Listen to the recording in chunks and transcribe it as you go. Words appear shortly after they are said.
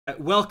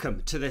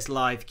Welcome to this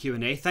live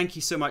Q&A. Thank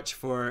you so much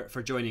for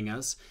joining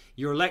us.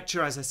 Your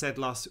lecture, as I said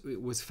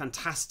was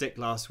fantastic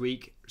last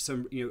week.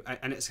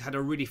 And it's had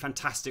a really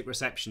fantastic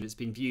reception. It's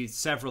been viewed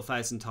several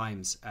thousand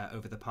times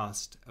over the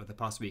past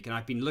week, and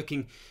I've been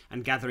looking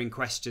and gathering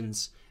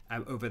questions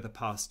over the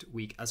past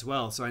week as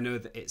well. So I know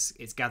that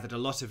it's gathered a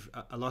lot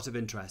of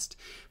interest.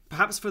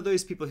 Perhaps for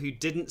those people who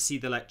didn't see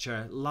the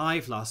lecture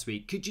live last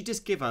week, could you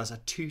just give us a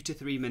 2 to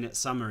 3 minute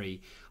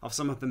summary of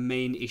some of the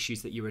main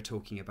issues that you were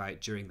talking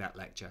about during that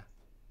lecture?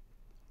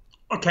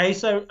 Okay,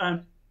 so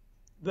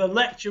the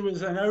lecture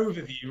was an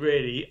overview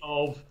really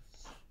of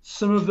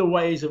some of the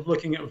ways of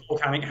looking at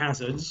volcanic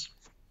hazards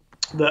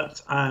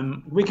that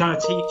we kind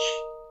of teach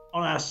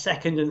on our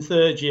second and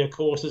third year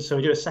courses. So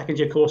we do a second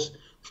year course,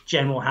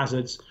 general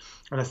hazards,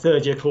 and a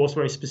third year course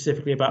very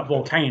specifically about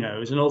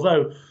volcanoes. And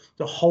although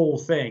the whole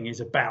thing is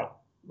about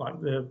like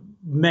the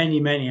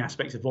many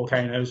aspects of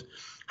volcanoes,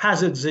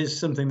 hazards is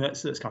something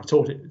that's kind of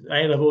taught at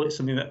A level. It's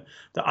something that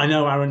I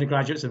know our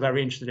undergraduates are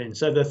very interested in.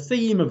 So the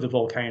theme of the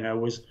volcano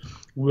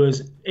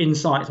was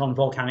insight on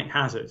volcanic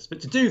hazards.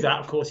 But to do that,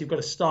 of course, you've got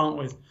to start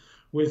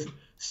with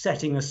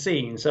setting the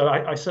scene. So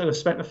I sort of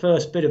spent the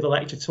first bit of the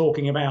lecture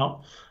talking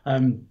about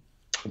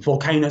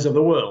volcanoes of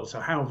the world. So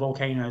how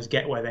volcanoes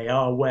get where they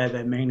are, where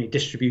they're mainly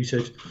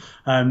distributed,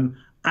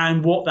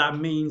 and what that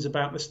means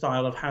about the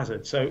style of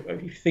hazard. So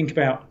if you think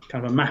about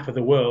kind of a map of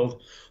the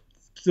world,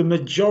 the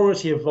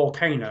majority of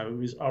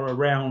volcanoes are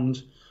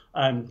around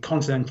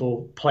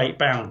continental plate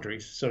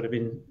boundaries,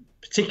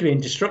 particularly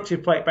in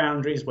destructive plate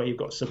boundaries where you've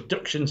got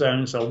subduction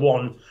zones, so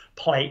one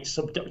plate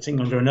subducting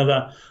under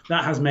another.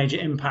 That has major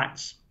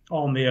impacts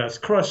on the Earth's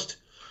crust,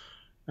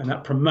 and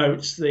that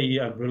promotes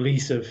the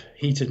release of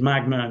heated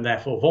magma and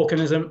therefore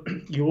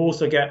volcanism. You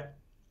also get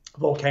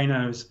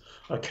volcanoes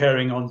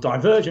occurring on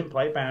divergent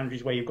plate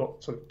boundaries where you've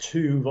got sort of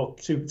two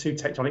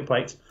tectonic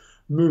plates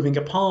moving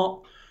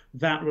apart.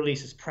 That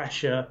releases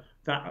pressure,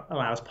 that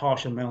allows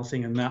partial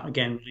melting, and that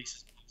again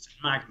releases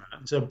magma.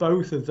 And so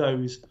both of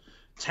those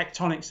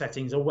tectonic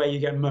settings are where you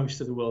get most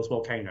of the world's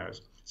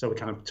volcanoes. So we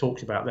kind of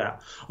talked about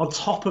that. On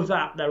top of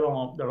that, there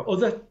are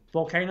other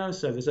volcanoes.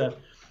 So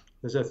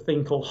there's a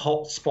thing called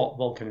hotspot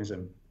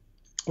volcanism,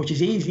 which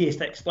is easiest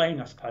to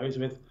explain, I suppose,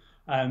 with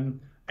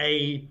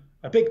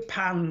a big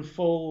pan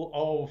full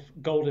of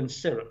golden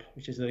syrup,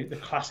 which is the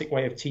classic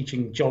way of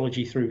teaching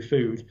geology through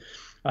food.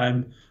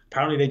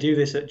 Apparently they do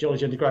this at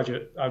geology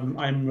undergraduate.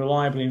 I'm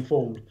reliably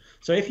informed.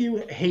 So if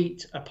you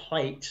heat a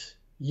plate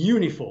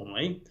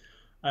uniformly,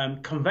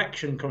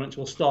 convection currents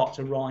will start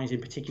to rise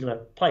in particular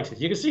places.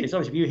 You can see this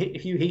obviously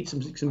if you heat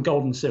some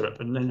golden syrup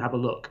and then have a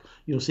look,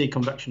 you'll see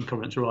convection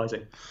currents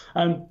rising.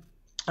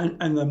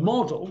 And the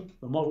model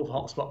of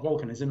hotspot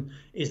volcanism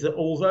is that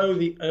although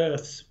the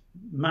Earth's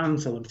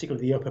mantle, and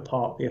particularly the upper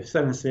part, the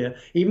asthenosphere,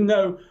 even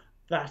though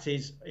that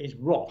is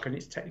rock and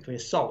it's technically a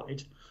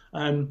solid,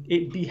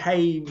 it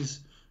behaves,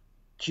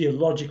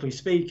 geologically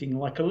speaking,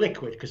 like a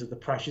liquid because of the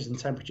pressures and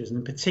temperatures,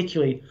 and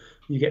particularly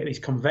you get these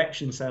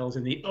convection cells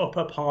in the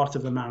upper part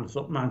of the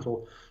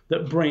mantle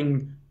that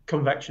bring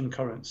convection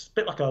currents, a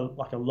bit like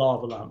a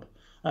lava lamp,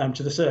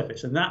 to the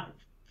surface, and that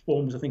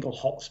forms a thing called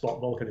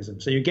hotspot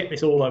volcanism. So you get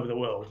this all over the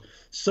world,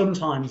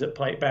 sometimes at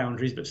plate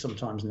boundaries, but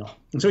sometimes not.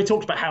 And so he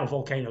talked about how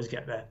volcanoes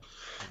get there.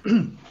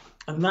 And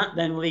that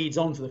then leads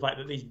on to the fact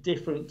that these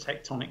different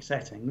tectonic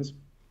settings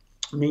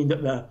mean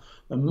that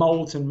the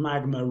molten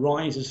magma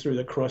rises through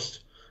the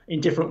crust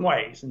in different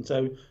ways. And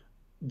so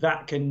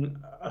that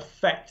can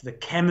affect the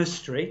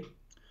chemistry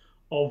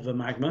of the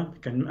magma,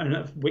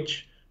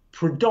 which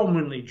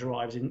predominantly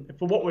drives,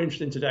 for what we're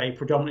interested in today,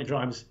 predominantly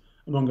drives,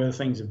 among other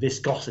things,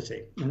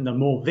 viscosity. And the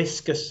more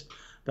viscous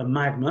the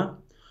magma,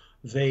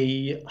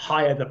 the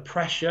higher the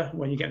pressure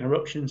when you get an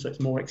eruption, so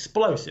it's more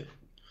explosive.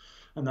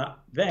 And that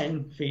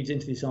then feeds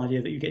into this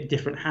idea that you get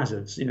different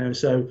hazards.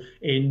 So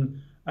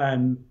in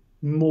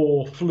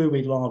more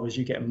fluid lavas,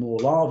 you get more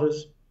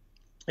lavas.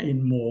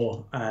 In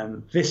more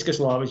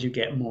viscous lavas, you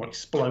get more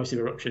explosive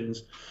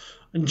eruptions.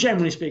 And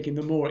generally speaking,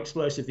 the more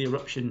explosive the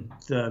eruption,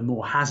 the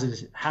more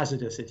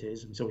hazardous it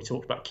is. And so we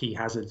talked about key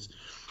hazards.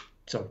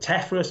 So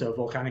tephra, so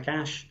volcanic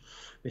ash.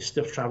 This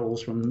stuff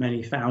travels from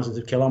many thousands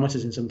of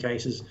kilometers in some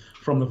cases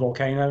from the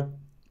volcano.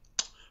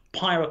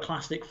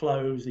 Pyroclastic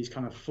flows, these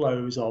kind of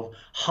flows of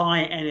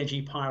high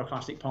energy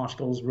pyroclastic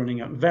particles running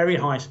at very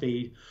high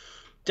speed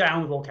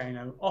down the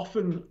volcano,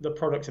 often the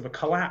product of a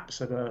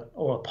collapse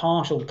or a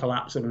partial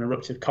collapse of an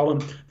eruptive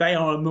column. They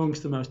are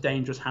amongst the most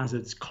dangerous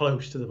hazards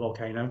close to the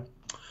volcano.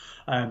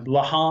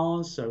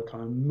 Lahars, so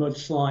kind of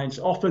mudslides,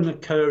 often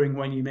occurring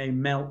when you may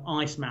melt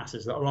ice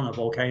masses that are on a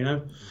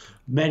volcano.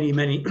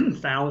 Many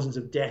thousands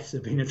of deaths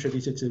have been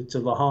attributed to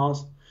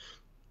lahars.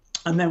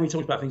 And then we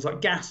talked about things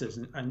like gases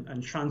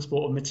and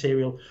transport of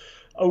material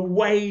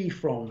away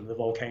from the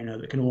volcano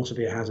that can also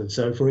be a hazard.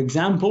 So, for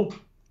example,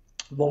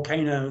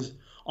 volcanoes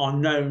are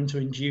known to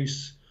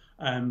induce,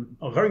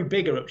 or very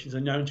big eruptions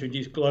are known to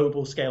induce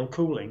global scale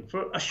cooling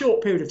for a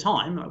short period of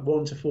time, like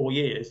 1 to 4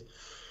 years.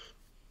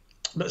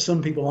 but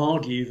some people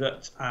argue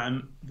that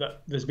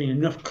that there's been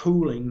enough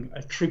cooling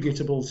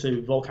attributable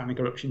to volcanic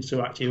eruptions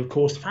to actually have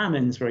caused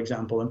famines, for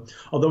example. And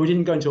although we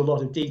didn't go into a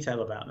lot of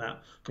detail about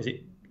that because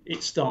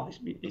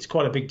it's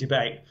quite a big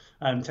debate,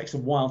 it takes a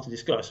while to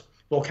discuss.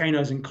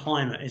 Volcanoes and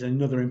climate is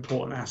another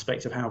important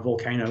aspect of how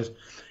volcanoes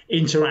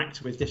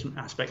interact with different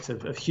aspects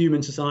of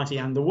human society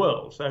and the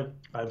world. So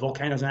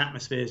volcanoes and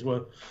atmospheres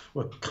were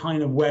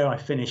kind of where I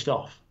finished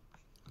off.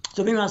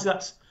 So I think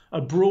that's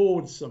a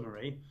broad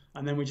summary,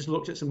 and then we just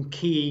looked at some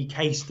key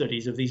case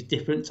studies of these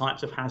different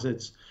types of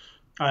hazards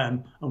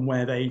and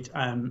where they,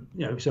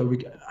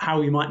 how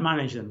we might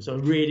manage them. So a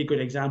really good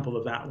example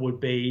of that would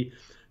be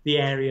the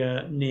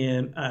area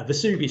near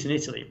Vesuvius in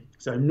Italy.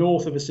 So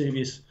north of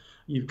Vesuvius,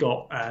 you've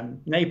got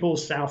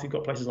Naples. South, you've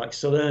got places like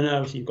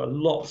Salerno. So you've got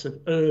lots of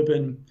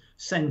urban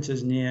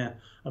centres near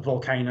a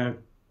volcano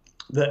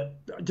that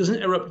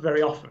doesn't erupt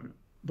very often,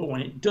 but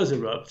when it does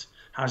erupt,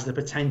 has the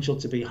potential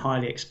to be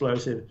highly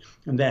explosive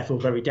and therefore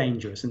very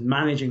dangerous. And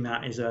managing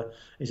that is a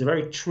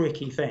very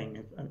tricky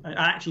thing. And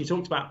actually, you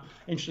talked about,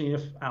 interestingly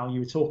enough, Al, you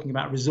were talking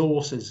about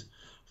resources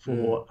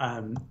for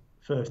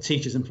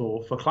teachers and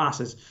for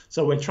classes.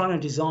 So we're trying to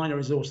design a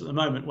resource at the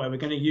moment where we're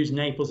going to use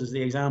Naples as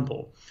the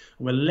example.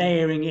 And we're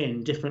layering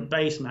in different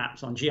base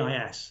maps on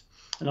GIS.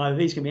 And either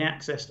these can be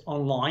accessed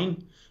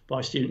online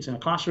by students in a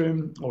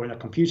classroom or in a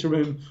computer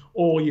room,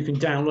 or you can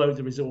download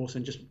the resource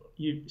and just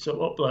sort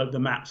of upload the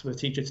maps for the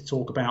teacher to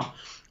talk about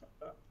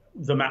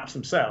the maps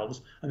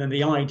themselves. And then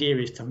the idea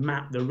is to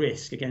map the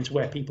risk against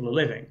where people are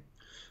living.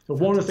 So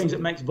one of the things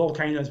that makes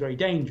volcanoes very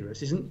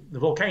dangerous isn't the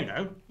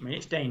volcano. I mean,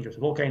 it's dangerous.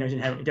 The volcano is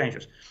inherently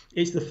dangerous.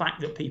 It's the fact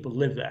that people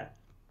live there.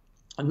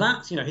 And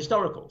that's,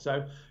 historical.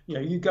 So,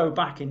 you go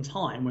back in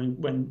time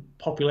when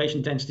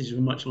population densities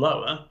were much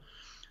lower.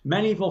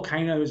 Many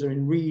volcanoes are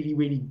in really,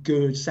 really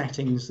good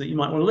settings that you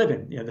might want to live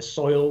in. The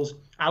soils,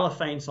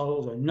 allophane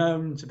soils, are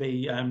known to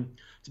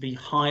be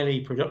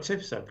highly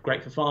productive, so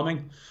great for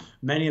farming.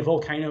 Many a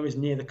volcano is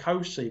near the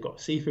coast, so you've got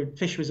seafood,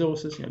 fish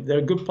resources. There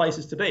are good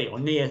places to be, or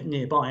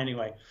nearby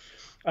anyway.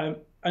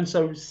 And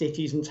so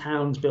cities and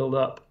towns build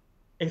up.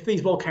 If these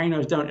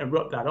volcanoes don't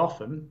erupt that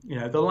often,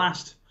 the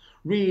last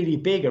really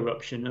big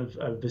eruption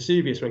of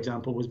Vesuvius, for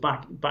example, was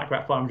back about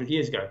 500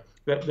 years ago.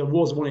 There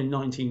was one in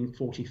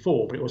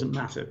 1944, but it wasn't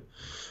massive.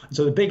 And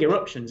so the big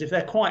eruptions, if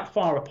they're quite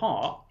far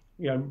apart,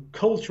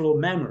 cultural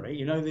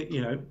memory,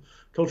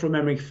 cultural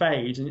memory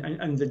fades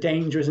and the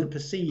danger isn't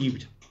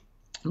perceived.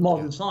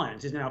 Modern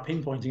science is now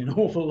pinpointing an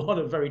awful lot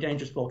of very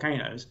dangerous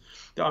volcanoes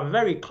that are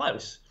very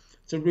close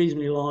to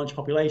reasonably large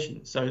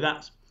populations. So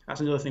that's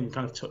another thing we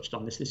kind of touched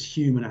on, this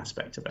human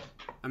aspect of it.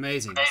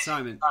 Amazing.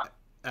 Simon,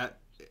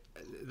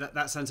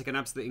 that sounds like an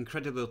absolutely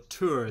incredible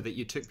tour that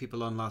you took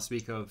people on last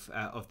week of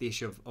the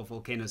issue of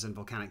volcanoes and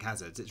volcanic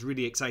hazards. It's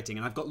really exciting,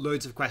 and I've got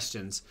loads of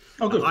questions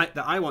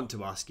that I want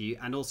to ask you,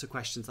 and also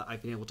questions that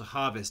I've been able to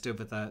harvest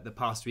over the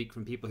past week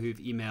from people who've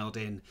emailed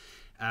in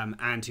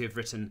and who have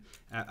written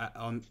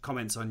on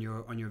comments on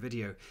your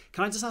video.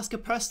 Can I just ask a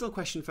personal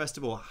question first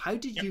of all? How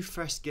did you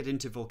first get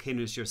into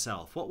volcanoes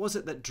yourself? What was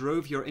it that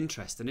drove your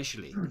interest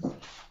initially?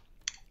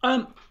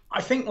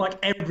 I think like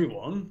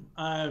everyone,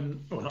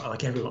 well, not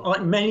like everyone,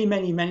 like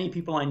many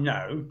people I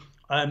know,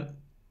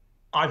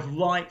 I've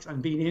liked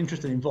and been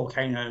interested in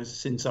volcanoes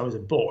since I was a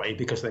boy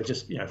because they're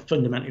just,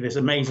 fundamentally this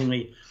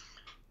amazingly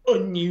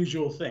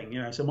unusual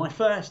thing, So my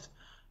first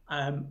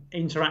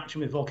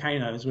interaction with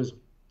volcanoes was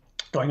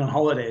going on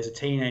holiday as a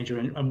teenager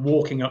and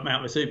walking up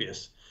Mount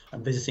Vesuvius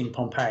and visiting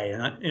Pompeii.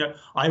 And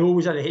I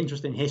always had an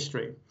interest in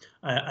history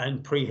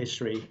and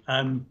prehistory,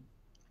 and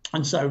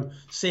so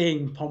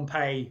seeing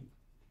Pompeii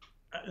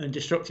and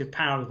destructive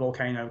power of the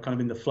volcano kind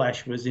of in the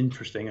flesh was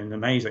interesting and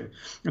amazing.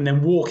 And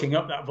then walking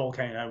up that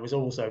volcano was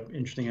also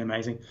interesting and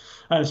amazing.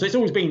 So it's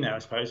always been there, I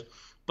suppose.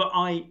 But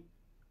I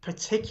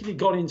particularly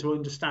got into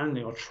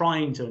understanding or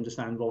trying to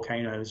understand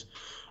volcanoes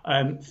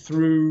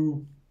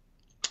through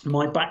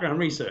my background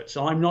research.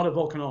 So I'm not a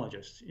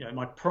volcanologist.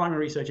 My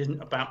primary research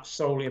isn't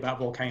solely about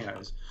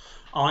volcanoes.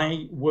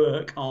 I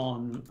work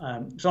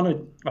on, so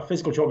I'm a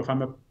physical geographer.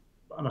 I'm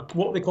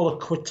what they call a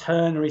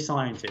quaternary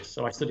scientist.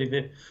 So I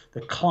study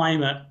the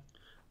climate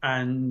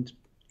and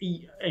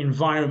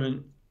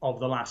environment of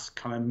the last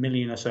kind of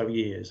million or so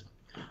years.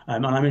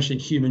 And I'm interested in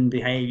human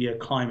behavior,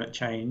 climate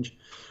change,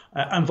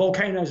 and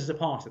volcanoes is a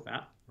part of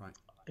that, right,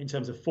 in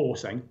terms of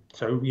forcing.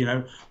 So,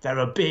 there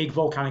are big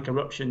volcanic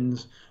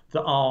eruptions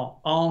that are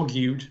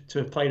argued to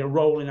have played a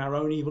role in our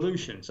own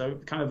evolution. So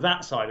kind of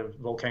that side of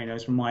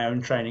volcanoes from my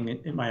own training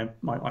in my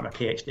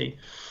PhD.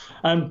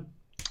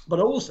 But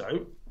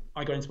also,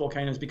 I got into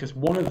volcanoes because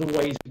one of the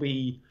ways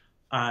we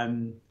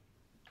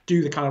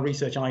do the kind of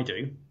research I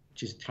do,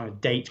 which is kind of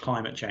date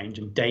climate change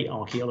and date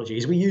archaeology,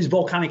 is we use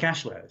volcanic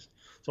ash layers.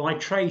 So I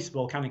trace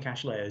volcanic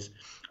ash layers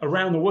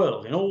around the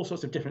world in all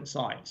sorts of different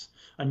sites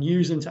and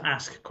use them to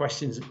ask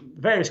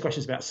various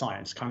questions about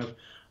science, kind of,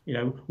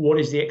 what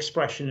is the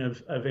expression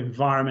of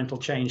environmental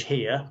change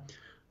here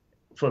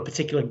for a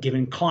particular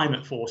given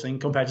climate forcing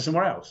compared to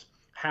somewhere else?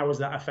 How has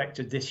that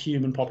affected this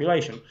human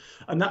population?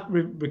 And that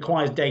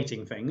requires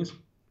dating things.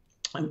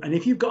 And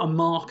if you've got a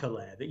marker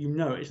layer that you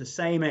know it's the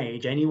same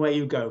age anywhere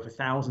you go for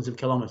thousands of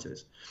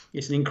kilometers,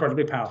 it's an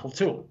incredibly powerful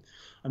tool.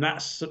 And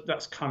that's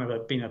kind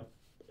of been a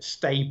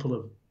staple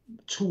of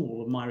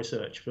tool of my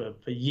research for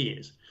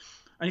years.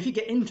 And if you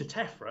get into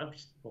tephra,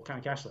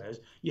 volcanic ash layers,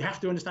 you have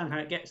to understand how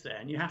it gets there,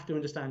 and you have to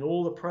understand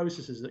all the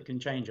processes that can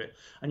change it.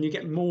 And you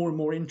get more and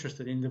more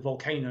interested in the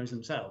volcanoes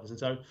themselves. And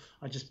so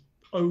I just,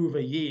 over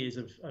years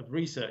of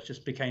research,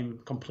 just became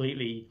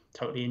totally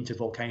into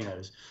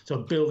volcanoes. So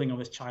building on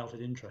this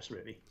childhood interest,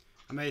 really.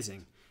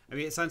 Amazing. I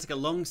mean, it sounds like a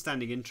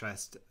long-standing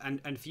interest,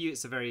 and for you,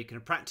 it's a very kind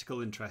of practical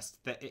interest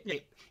that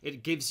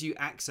it gives you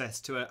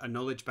access to a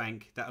knowledge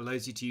bank that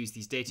allows you to use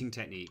these dating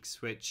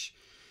techniques, which.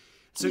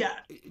 So,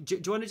 do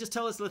you want to just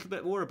tell us a little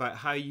bit more about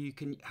how you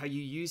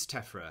use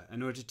tephra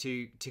in order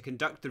to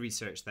conduct the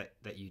research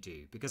that you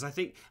do? Because I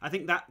think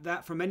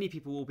that for many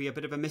people will be a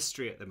bit of a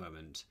mystery at the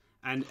moment,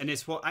 and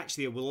it's what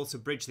actually will also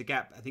bridge the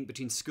gap, I think,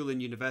 between school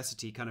and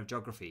university kind of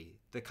geography,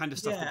 the kind of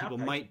stuff that people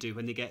might do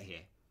when they get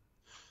here.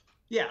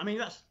 Yeah, I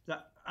mean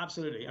that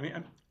absolutely. I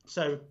mean,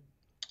 so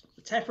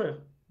tephra,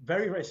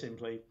 very very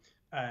simply,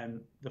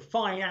 the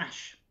fine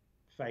ash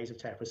phase of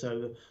tephra,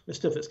 so the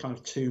stuff that's kind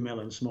of 2 mil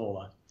and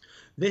smaller.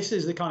 This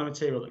is the kind of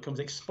material that comes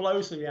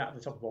explosively out of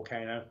the top of a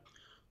volcano,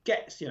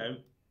 gets 8,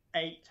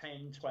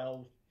 10,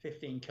 12,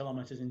 15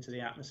 kilometers into the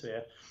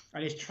atmosphere,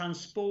 and is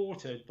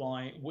transported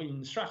by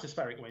winds,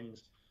 stratospheric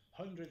winds,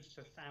 hundreds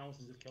to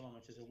thousands of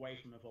kilometers away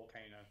from a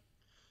volcano.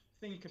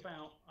 Think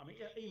about, I mean,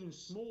 even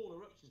small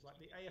eruptions like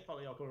the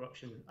Eyjafjallajökull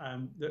eruption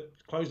that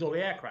closed all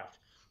the aircraft.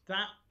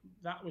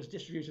 That was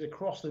distributed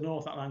across the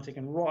North Atlantic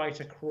and right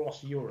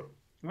across Europe.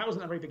 And that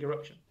wasn't a very big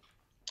eruption.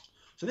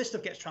 So this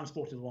stuff gets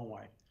transported a long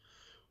way.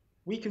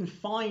 We can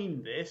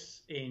find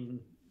this in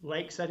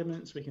lake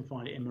sediments. We can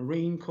find it in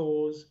marine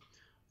cores.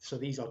 So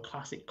these are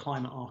classic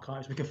climate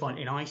archives. We can find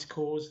it in ice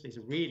cores. These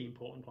are really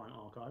important climate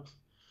archives.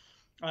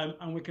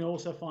 And we can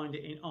also find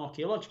it in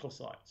archaeological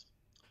sites.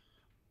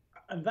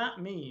 And that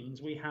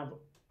means we have,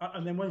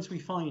 and then once we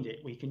find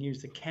it, we can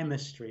use the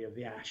chemistry of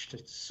the ash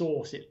to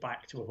source it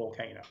back to a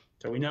volcano.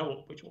 So we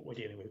know what we're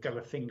dealing with. We've got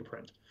a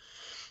fingerprint.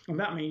 And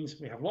that means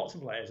we have lots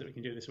of layers that we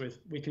can do this with.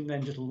 We can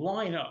then just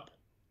line up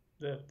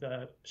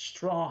the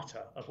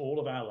strata of all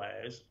of our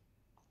layers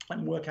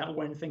and work out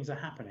when things are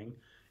happening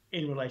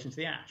in relation to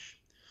the ash.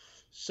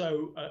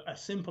 So a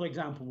simple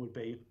example would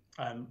be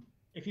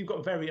if you've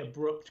got very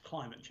abrupt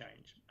climate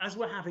change, as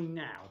we're having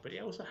now, but it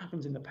also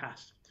happens in the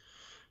past.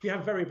 If you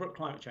have very abrupt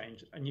climate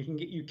change, and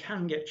you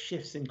can get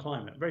shifts in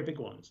climate, very big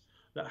ones,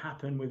 that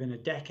happen within a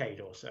decade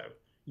or so,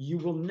 you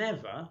will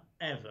never,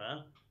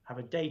 ever have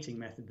a dating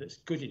method that's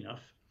good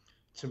enough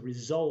to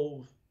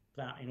resolve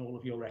that in all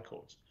of your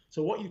records.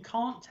 So what you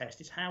can't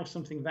test is how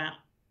something that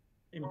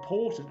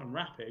important and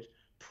rapid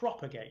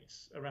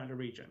propagates around a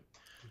region.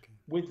 Okay.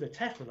 With the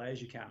tephra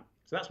layers, you can.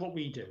 So that's what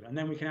we do. And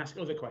then we can ask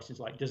other questions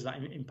like, does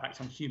that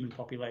impact on human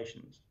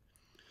populations?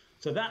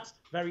 So that's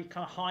very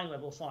kind of high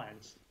level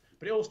science.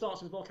 But it all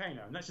starts with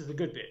volcano, and this is the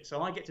good bit.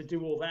 So I get to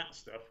do all that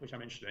stuff, which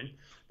I'm interested in,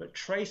 but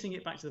tracing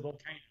it back to the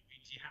volcano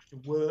means you have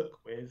to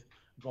work with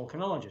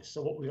volcanologists.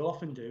 So what we'll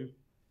often do,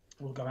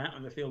 we'll go out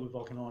in the field with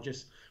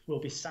volcanologists. We'll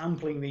be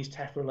sampling these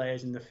tephra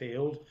layers in the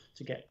field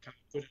to get kind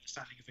of good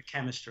understanding of the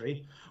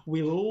chemistry.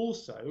 We'll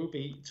also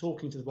be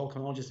talking to the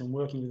volcanologists and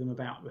working with them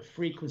about the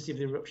frequency of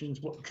the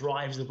eruptions, what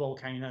drives the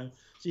volcano.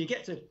 So you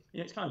get to,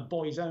 it's kind of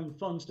boys' own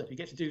fun stuff. You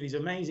get to do these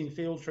amazing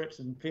field trips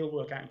and field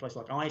work out in places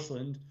like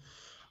Iceland.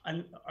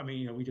 And I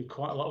mean, we did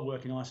quite a lot of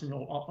work in Iceland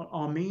or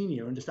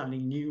Armenia,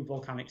 understanding new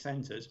volcanic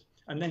centers,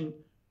 and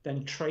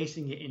then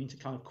tracing it into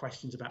kind of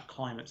questions about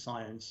climate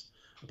science,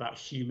 about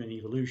human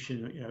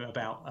evolution,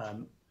 about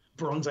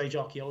Bronze Age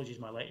archaeology is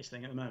my latest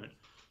thing at the moment.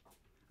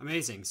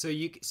 Amazing. So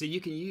you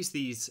can use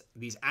these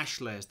ash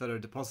layers that are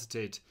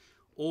deposited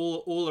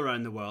all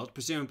around the world,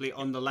 presumably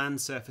on the land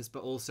surface,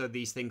 but also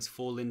these things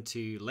fall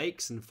into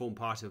lakes and form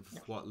part of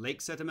lake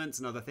sediments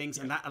and other things,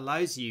 and that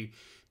allows you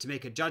to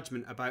make a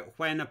judgment about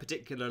when a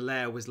particular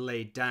layer was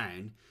laid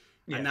down,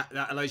 and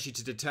that allows you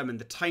to determine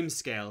the time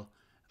scale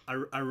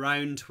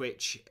around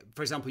which,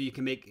 for example, you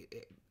can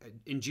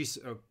induce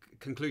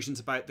conclusions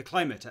about the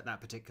climate at that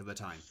particular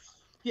time.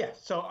 Yeah.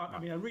 So I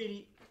mean, a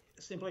really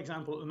simple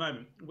example at the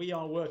moment, we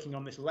are working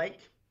on this lake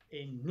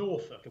in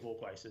Norfolk of all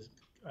places,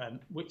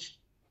 which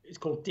it's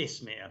called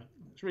Dismere.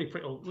 It's really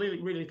pretty,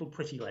 really little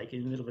pretty lake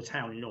in the middle of a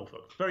town in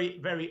Norfolk. Very,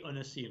 very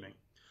unassuming.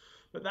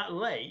 But that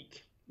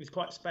lake is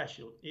quite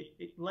special.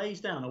 It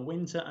lays down a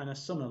winter and a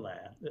summer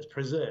layer that's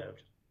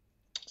preserved.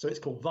 So it's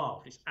called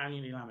varved. It's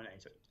annually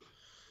laminated.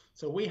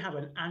 So we have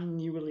an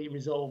annually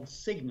resolved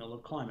signal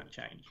of climate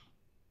change.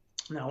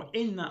 Now,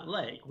 in that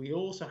lake, we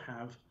also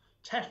have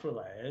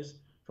tephra layers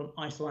from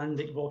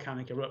Icelandic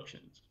volcanic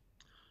eruptions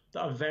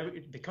that are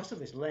because of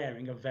this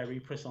layering, are very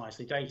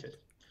precisely dated.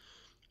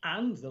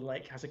 And the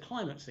lake has a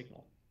climate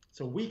signal.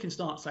 So we can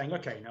start saying,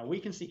 okay, now we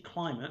can see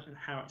climate and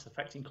how it's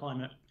affecting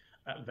climate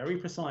at very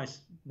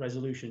precise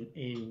resolution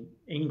in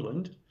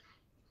England.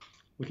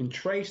 We can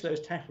trace those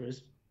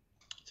tephras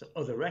to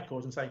other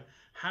records and say,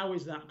 how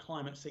is that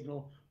climate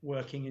signal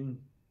working in,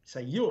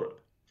 say, Europe?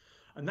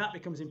 And that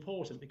becomes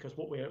important because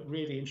what we're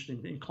really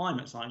interested in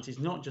climate science is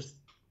not just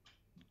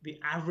the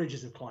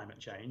averages of climate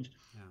change.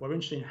 We're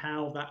interested in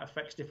how that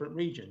affects different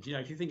regions.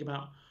 If you think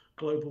about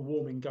global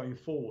warming going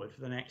forward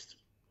for the next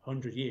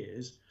 100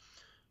 years,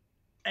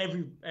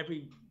 every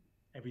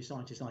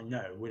scientist I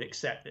know would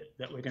accept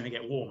that we're going to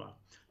get warmer.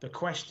 The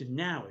question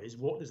now is,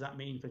 what does that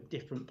mean for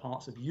different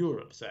parts of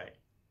Europe, say?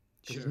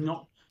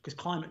 Because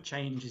climate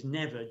change is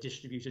never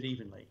distributed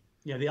evenly.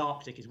 The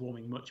Arctic is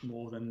warming much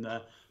more than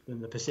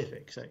the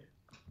Pacific, say.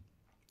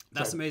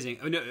 That's amazing.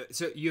 Oh, no,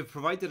 so you've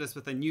provided us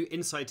with a new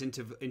insight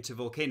into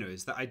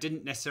volcanoes that I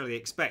didn't necessarily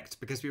expect,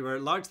 because we were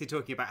largely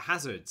talking about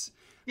hazards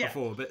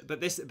before. But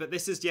this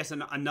is yes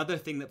another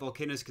thing that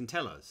volcanoes can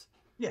tell us.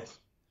 Yes.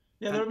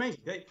 Yeah, they're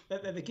amazing.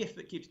 They're the gift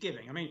that keeps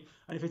giving. I mean,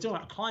 and if we're talking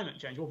about climate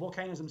change, well,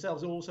 volcanoes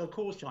themselves also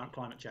cause giant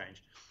climate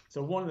change.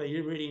 So one of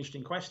the really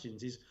interesting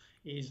questions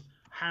is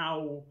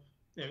how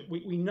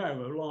we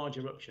know a large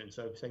eruption.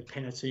 So say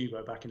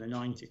Pinatubo back in the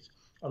 90s.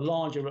 A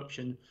large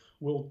eruption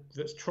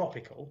that's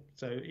tropical,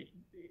 so it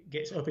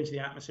gets up into the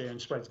atmosphere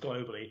and spreads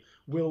globally,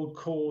 will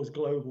cause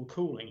global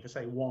cooling for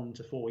say 1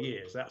 to 4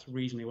 years. That's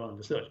reasonably well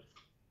understood.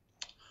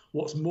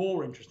 What's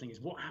more interesting is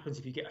what happens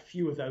if you get a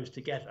few of those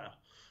together,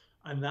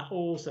 and that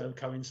also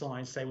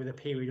coincides, say, with a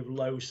period of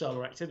low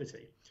solar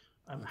activity.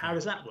 How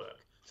does that work?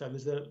 So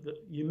there's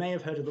you may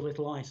have heard of the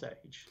Little Ice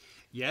Age.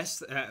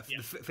 Yes,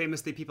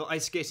 famously people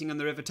ice skating on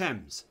the River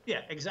Thames.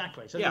 Yeah,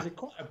 exactly. So there's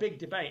quite a big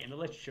debate in the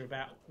literature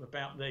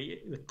about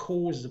the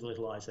causes of the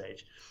Little Ice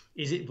Age.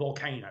 Is it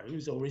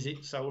volcanoes or is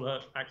it solar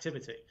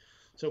activity?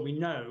 So we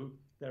know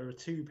there are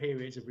 2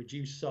 periods of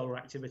reduced solar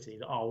activity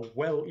that are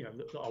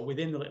that are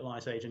within the Little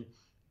Ice Age and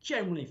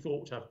generally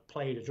thought to have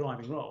played a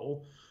driving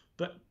role.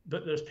 But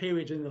there's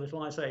periods in the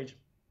Little Ice Age,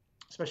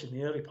 especially in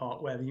the early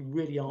part, where they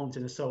really aren't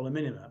in a solar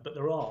minima, but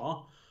there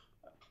are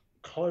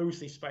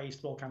closely spaced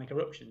volcanic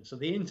eruptions. So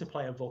the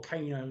interplay of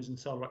volcanoes and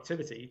solar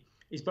activity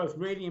is both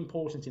really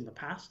important in the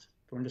past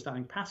for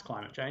understanding past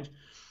climate change,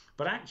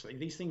 but actually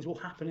these things will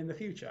happen in the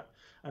future.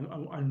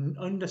 And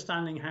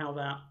understanding how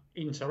that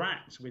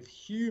interacts with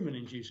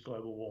human-induced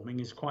global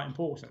warming is quite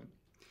important.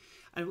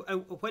 And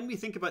when we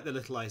think about the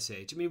Little Ice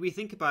Age, I mean, we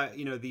think about,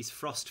 these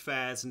frost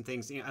fairs and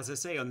things, as I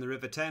say, on the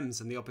River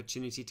Thames and the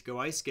opportunity to go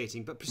ice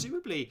skating. But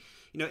presumably,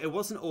 it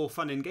wasn't all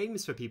fun and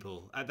games for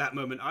people at that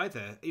moment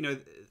either.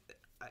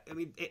 I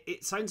mean,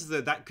 it sounds as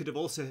though that could have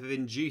also have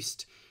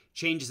induced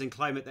changes in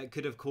climate that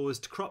could have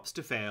caused crops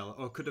to fail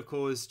or could have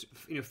caused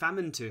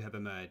famine to have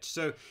emerged.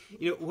 So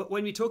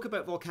when we talk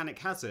about volcanic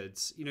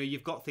hazards,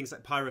 you've got things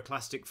like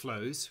pyroclastic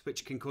flows,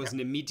 which can cause an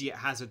immediate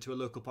hazard to a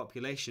local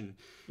population.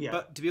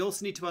 But do we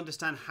also need to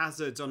understand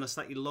hazards on a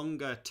slightly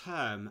longer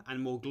term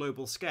and more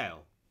global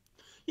scale?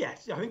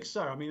 Yes, I think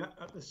so. I mean,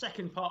 the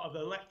second part of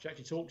the lecture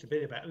actually talked a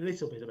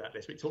little bit about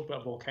this. We talked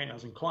about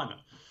volcanoes and climate.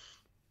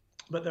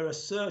 But there are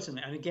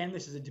certainly, and again,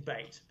 this is a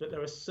debate, but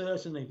there are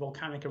certainly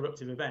volcanic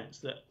eruptive events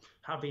that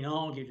have been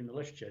argued in the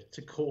literature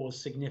to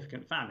cause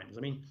significant famines.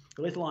 I mean,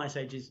 the Little Ice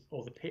Ages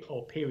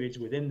or periods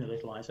within the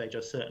Little Ice Age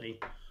are certainly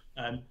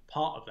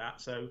part of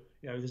that. So,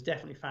 there's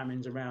definitely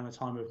famines around the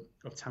time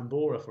of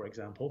Tambora, for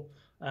example.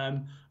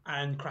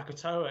 And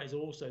Krakatoa is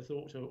also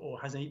thought to,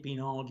 or has been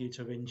argued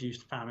to have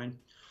induced famine.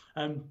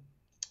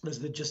 There's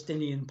the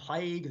Justinian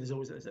plague.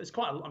 There's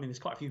quite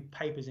a few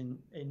papers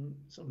in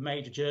sort of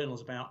major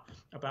journals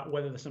about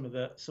whether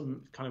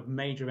some kind of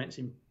major events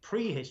in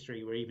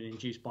prehistory were even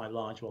induced by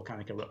large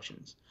volcanic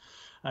eruptions.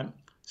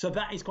 So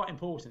that is quite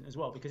important as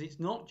well, because it's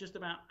not just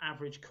about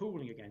average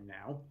cooling again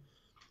now.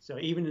 So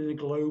even in a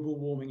global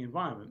warming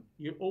environment,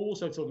 you're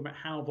also talking about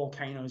how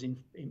volcanoes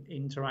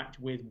interact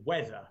with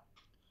weather.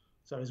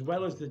 So as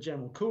well as the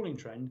general cooling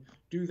trend,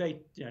 do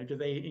they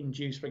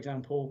induce, for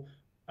example,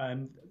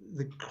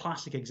 the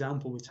classic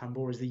example with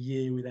Tambora is the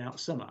year without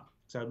summer.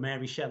 So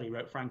Mary Shelley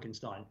wrote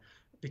Frankenstein,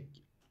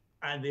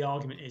 and the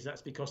argument is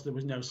that's because there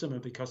was no summer,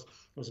 because there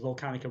was a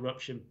volcanic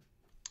eruption.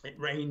 It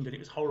rained and it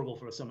was horrible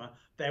for a summer.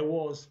 There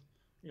was,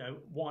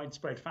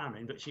 widespread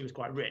famine, but she was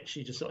quite rich.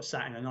 She just sort of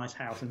sat in a nice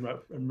house and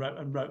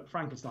wrote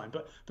Frankenstein.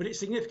 But it's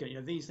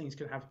significant. These things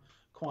could have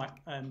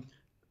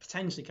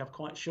potentially have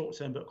quite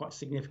short-term but quite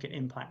significant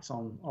impacts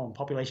on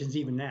populations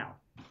even now.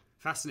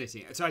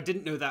 Fascinating. So I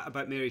didn't know that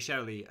about Mary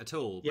Shelley at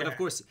all. But of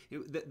course,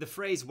 the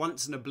phrase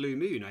 "once in a blue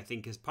moon," I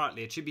think, is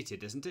partly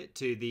attributed, isn't it,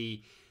 to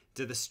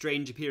the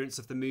strange appearance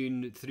of the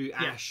moon through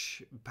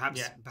ash,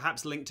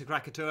 perhaps linked to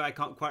Krakatoa. I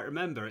can't quite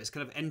remember. It's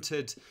kind of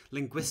entered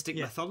linguistic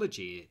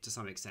mythology to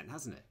some extent,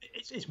 hasn't it?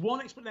 It's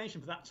one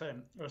explanation for that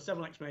term. There are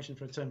several explanations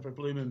for a term for a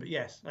blue moon, but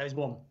yes, that is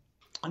one.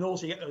 And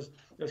also you get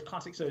those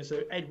classics.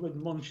 So Edward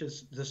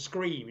Munch's The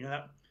Scream,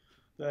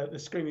 the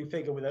screaming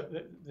figure with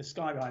the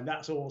sky behind,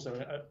 that's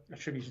also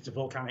attributed to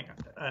volcanic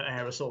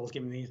aerosols,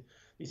 giving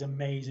these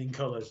amazing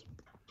colours.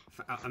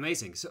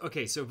 Amazing.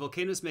 So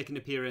volcanoes make an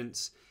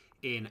appearance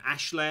in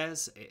ash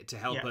layers to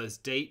help us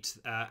date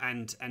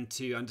and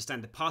to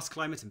understand the past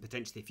climate and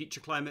potentially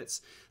future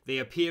climates. They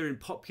appear in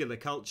popular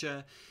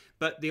culture,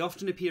 but they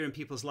often appear in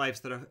people's lives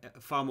that are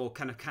far more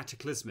kind of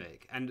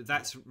cataclysmic, and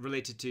that's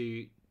related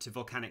to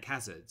volcanic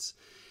hazards.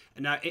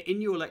 Now,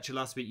 in your lecture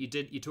last week,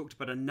 you talked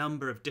about a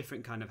number of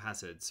different kind of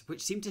hazards,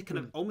 which seem to kind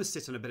of almost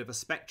sit on a bit of a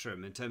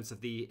spectrum in terms of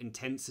the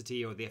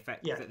intensity or the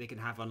effect that they can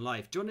have on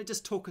life. Do you want to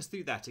just talk us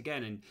through that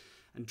again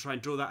and try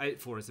and draw that out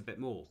for us a bit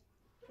more?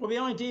 Well, the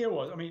idea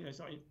was, I mean,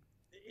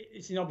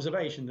 it's an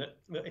observation that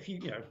if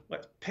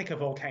let's pick a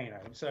volcano.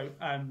 So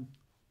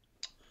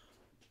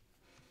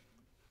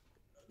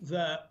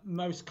the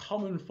most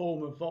common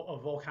form of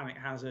volcanic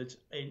hazard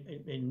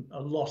in a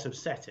lot of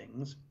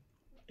settings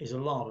is a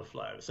lava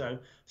flow. So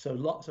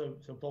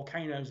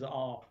volcanoes that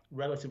are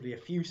relatively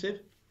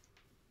effusive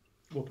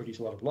will produce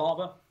a lot of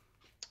lava,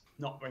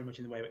 not very much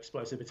in the way of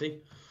explosivity,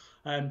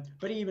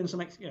 but even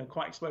some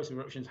quite explosive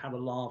eruptions have a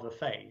lava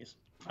phase,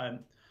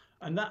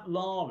 and that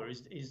lava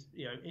is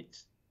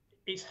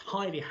it's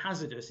highly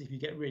hazardous if you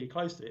get really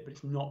close to it, but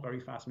it's not very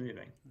fast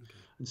moving,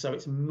 and so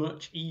it's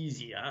much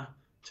easier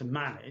to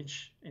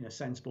manage in a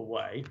sensible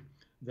way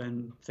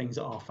than things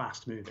that are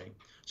fast moving.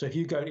 So if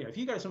you go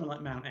to somewhere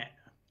like Mount Etna,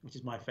 which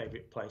is my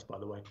favorite place, by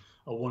the way,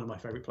 or one of my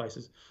favorite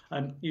places,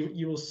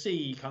 you will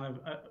see kind of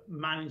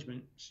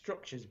management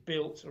structures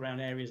built around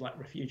areas like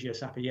Refugio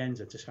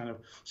Sapienza to kind of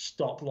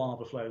stop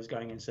lava flows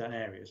going in certain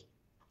areas.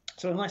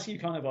 So unless you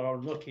kind of are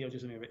unlucky or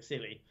just something a bit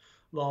silly,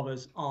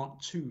 lavas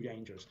aren't too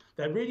dangerous.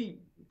 They're really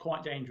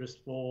quite dangerous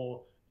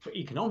for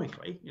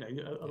economically.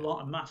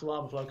 A mass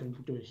lava flow can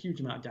do a huge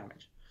amount of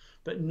damage,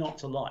 but not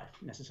to life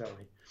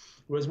necessarily.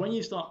 Whereas when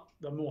you start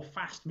the more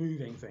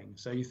fast-moving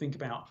things, so you think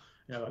about,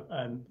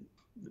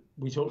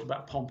 we talked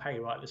about Pompeii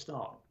right at the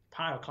start,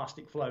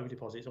 pyroclastic flow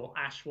deposits or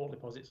ashfall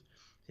deposits.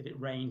 If it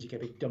rains, you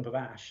get a big dump of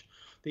ash.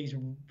 These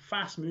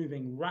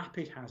fast-moving,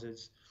 rapid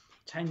hazards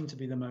tend to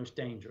be the most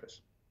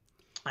dangerous.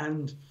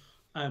 And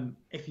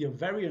if you're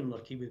very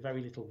unlucky with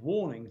very little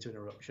warning to an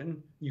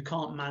eruption, you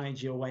can't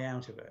manage your way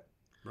out of it.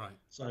 Right.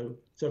 So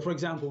for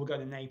example, we'll go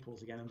to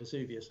Naples again and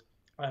Vesuvius.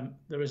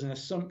 There is an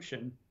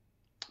assumption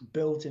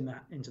built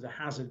into the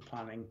hazard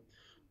planning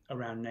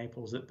around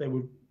Naples that they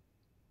would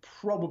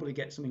probably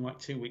get something like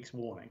 2 weeks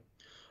warning,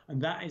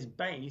 and that is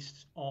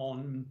based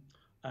on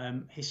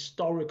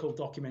historical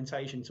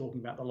documentation talking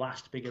about the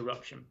last big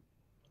eruption,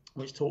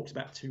 which talks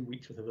about 2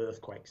 weeks worth of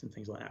earthquakes and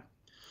things like that.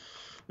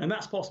 And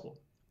that's possible,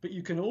 but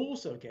you can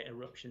also get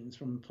eruptions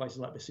from places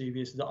like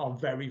Vesuvius that are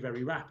very,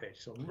 very rapid.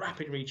 So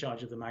rapid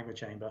recharge of the magma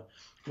chamber,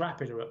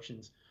 rapid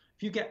eruptions.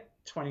 If you get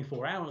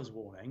 24 hours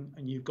warning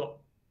and you've got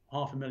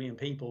 500,000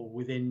 people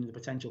within the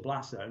potential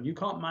blast zone, you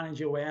can't manage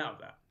your way out of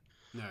that.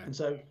 No. And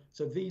so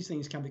these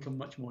things can become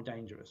much more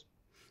dangerous.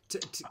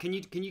 Can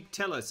you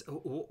tell us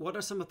what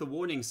are some of the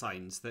warning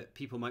signs that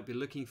people might be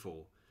looking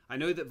for? I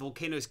know that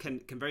volcanoes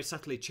can very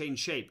subtly change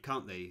shape,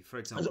 can't they? For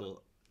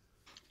example.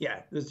 Yeah,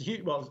 there's a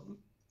huge. Well,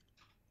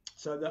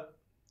 so the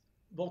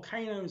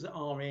volcanoes that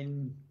are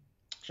in,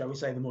 shall we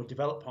say, the more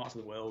developed parts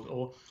of the world,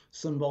 or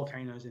some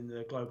volcanoes in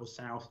the global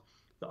south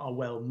that are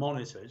well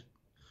monitored,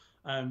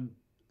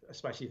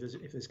 especially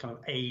if there's kind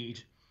of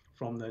aid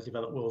from the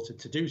developed world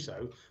to do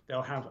so,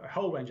 they'll have a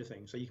whole range of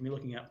things. So you can be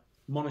looking at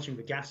monitoring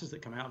the gases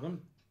that come out of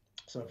them.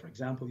 So, for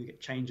example, you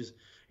get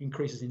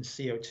increases in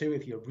CO2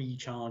 if you're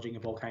recharging a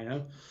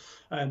volcano.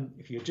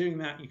 If you're doing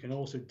that, you can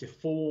also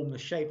deform the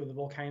shape of the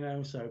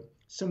volcano. So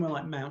somewhere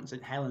like Mount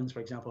St. Helens, for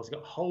example, has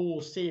got a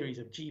whole series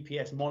of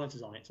GPS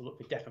monitors on it to look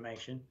for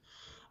deformation.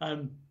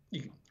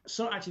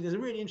 So actually, there's a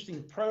really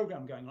interesting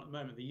program going on at the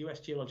moment. The US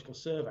Geological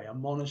Survey are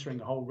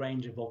monitoring a whole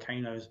range of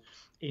volcanoes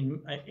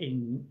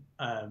in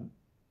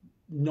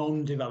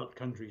non-developed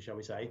countries, shall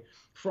we say,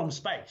 from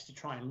space to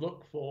try and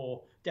look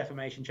for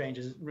deformation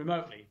changes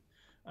remotely,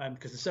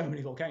 because there's so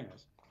many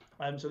volcanoes.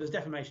 So there's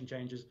deformation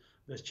changes,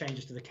 there's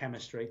changes to the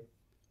chemistry,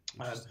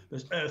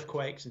 there's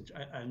earthquakes and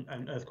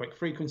earthquake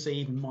frequency,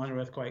 even minor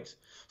earthquakes.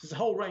 So there's a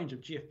whole range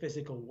of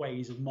geophysical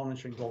ways of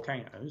monitoring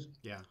volcanoes.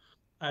 Yeah.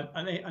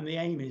 And the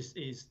aim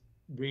is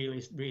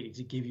really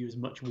to give you as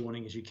much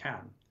warning as you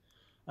can,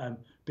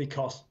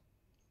 because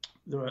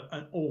there are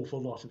an awful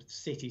lot of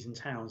cities and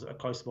towns that are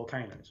close to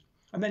volcanoes.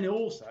 And then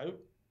also,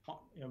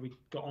 we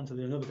got onto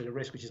another bit of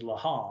risk, which is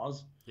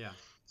lahars. Yeah.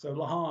 So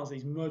lahars,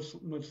 these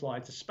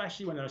mudslides,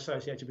 especially when they're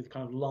associated with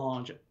kind of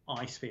large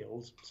ice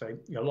fields. So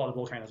a lot of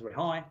volcanoes are very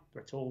high,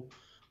 very tall,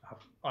 have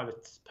either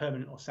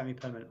permanent or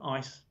semi-permanent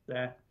ice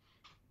there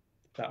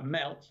that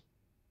melts.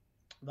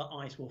 The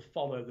ice will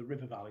follow the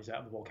river valleys out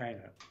of the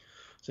volcano.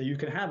 So you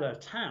can have a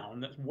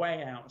town that's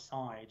way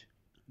outside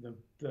the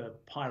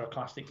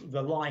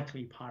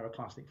likely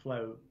pyroclastic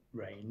flow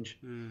range,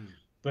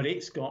 but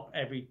it's got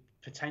every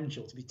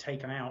potential to be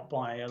taken out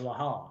by a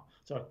lahar.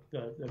 So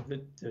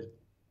the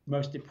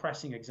most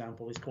depressing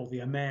example is called the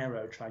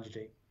Amero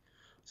tragedy.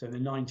 So in the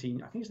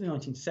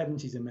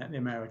 1970s, the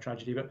Amero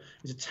tragedy, but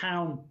it's a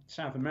town in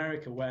South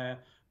America where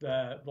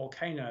the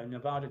volcano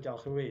Nevada del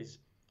Ruiz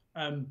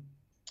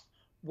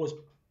was.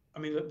 I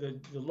mean, the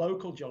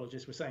local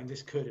geologists were saying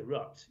this could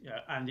erupt,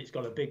 and it's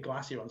got a big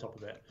glacier on top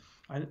of it,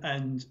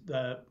 and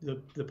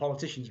the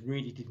politicians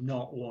really did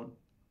not want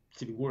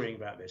to be worrying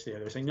about this. They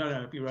were saying,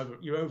 no, you're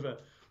over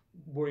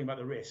worrying about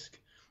the risk,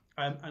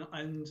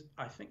 and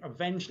I think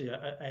eventually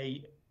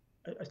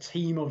a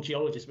team of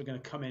geologists were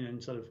going to come in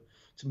and sort of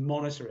to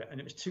monitor it, and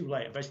it was too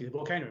late. And basically, the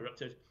volcano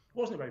erupted. It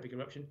wasn't a very big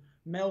eruption.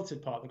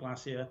 Melted part of the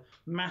glacier.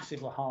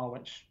 Massive lahar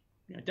went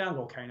down the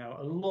volcano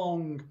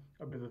along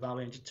a river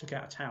valley and just took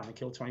out a town and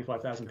killed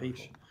 25,000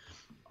 people.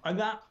 And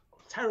that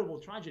terrible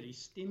tragedy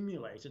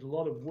stimulated a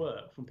lot of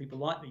work from people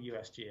like the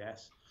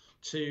USGS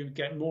to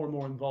get more and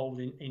more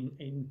involved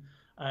in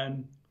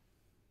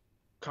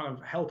kind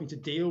of helping to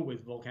deal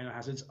with volcano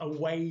hazards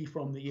away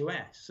from the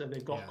US. So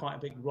they've got quite a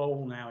big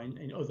role now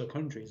in other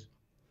countries.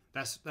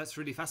 That's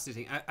really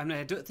fascinating. I mean,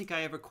 I don't think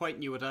I ever quite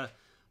knew what a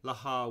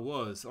lahar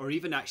was, or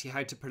even actually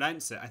how to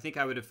pronounce it. I think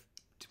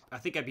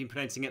I've been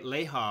pronouncing it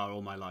lehar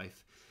all my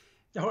life.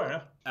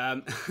 Oh,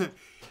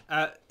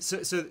 yeah.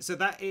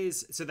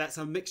 So that's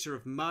a mixture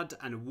of mud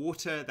and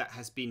water that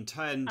has been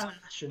turned and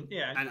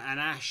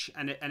ash,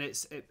 and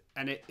ash,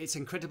 and it's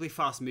incredibly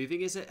fast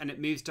moving, is it? And it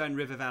moves down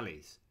river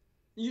valleys.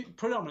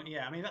 Predominantly,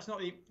 yeah. I mean, that's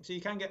not so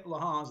you can get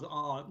lahars that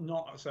are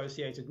not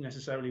associated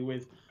necessarily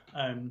with,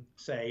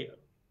 say,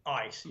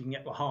 ice. You can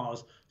get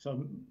lahars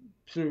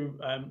through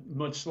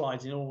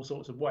mudslides in all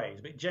sorts of ways.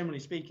 But generally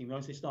speaking,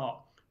 once they start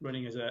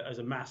running as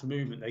a mass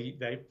movement,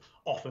 they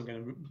often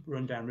going to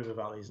run down river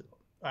valleys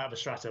out of a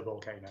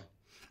stratovolcano.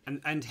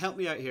 And help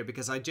me out here,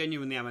 because I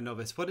genuinely am a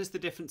novice. What is the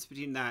difference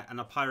between that and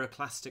a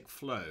pyroclastic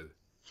flow?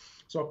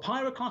 So a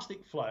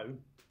pyroclastic flow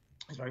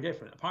is very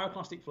different. A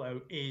pyroclastic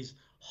flow is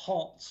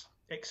hot,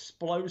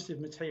 explosive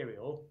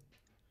material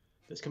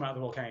that's come out of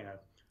the volcano.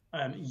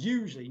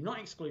 Usually, not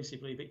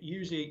exclusively, but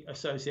usually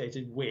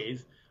associated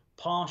with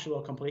partial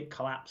or complete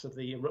collapse of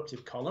the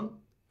eruptive column.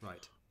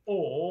 Right.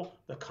 Or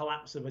the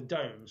collapse of a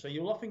dome. So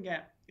you'll often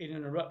get in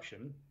an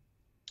eruption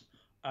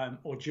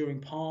or during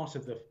part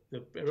of the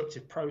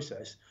eruptive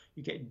process,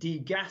 you get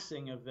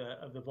degassing of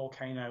the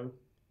volcano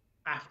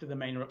after the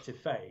main eruptive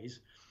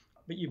phase,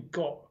 but you've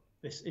got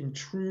this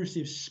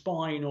intrusive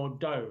spine or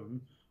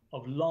dome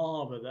of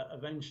lava that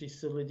eventually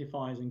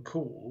solidifies and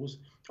cools.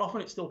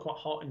 Often it's still quite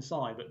hot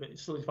inside, but it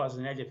solidifies as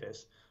an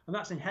edifice, and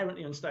that's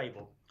inherently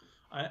unstable.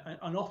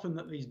 And often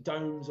that these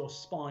domes or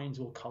spines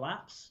will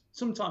collapse,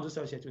 sometimes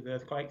associated with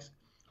earthquakes,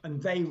 and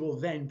they will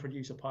then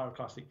produce a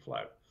pyroclastic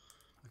flow.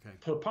 Okay.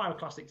 So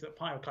pyroclastic is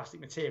pyroclastic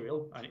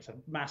material, and it's a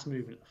mass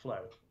movement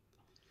flow.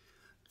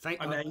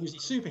 And they're usually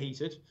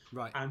superheated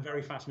and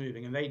very fast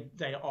moving, and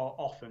they are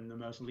often the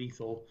most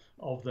lethal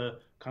of the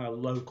kind of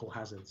local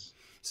hazards.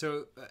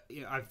 So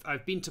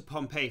I've been to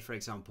Pompeii, for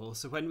example.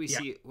 So when we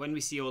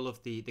see all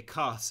of the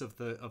casts of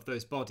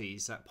those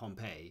bodies at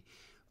Pompeii,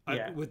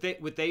 would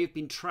they have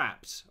been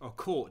trapped or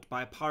caught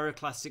by a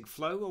pyroclastic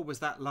flow, or was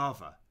that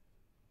lava?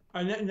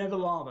 Never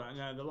lava.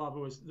 No, the lava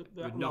was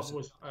lava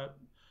was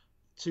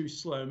too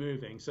slow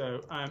moving.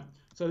 So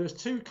there's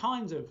two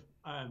kinds of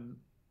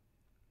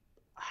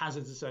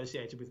hazards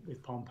associated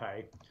with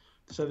Pompeii.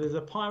 So there's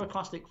a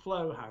pyroclastic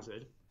flow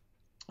hazard,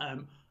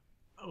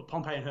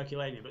 Pompeii and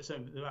Herculaneum, but so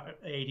the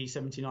AD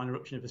 79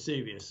 eruption of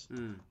Vesuvius.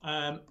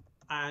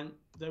 And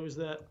there was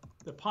the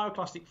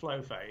pyroclastic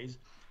flow phase.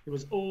 There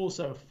was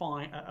also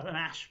an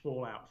ash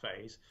fallout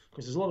phase,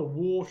 because there's a lot of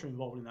water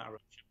involved in that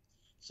eruption.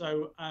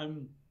 So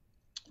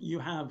you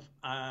have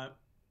a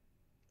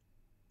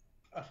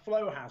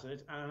flow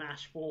hazard and an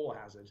ash fall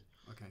hazard.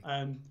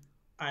 Okay.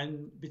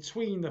 And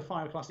between the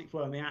pyroclastic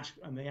flow and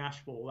the ash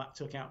fall, that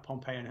took out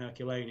Pompeii and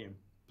Herculaneum.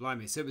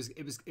 Blimey! So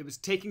it was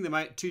taking them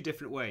out two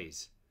different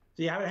ways.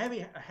 So you have a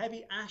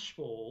heavy ash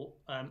fall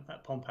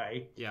at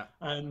Pompeii. Yeah.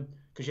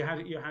 Because you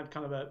had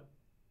kind of a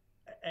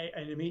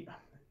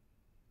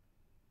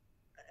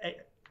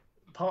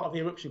part of the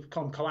eruption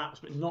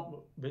collapsed, but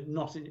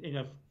not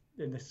in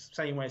the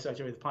same way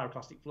associated with the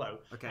pyroclastic flow.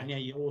 Okay. And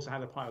you also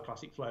had a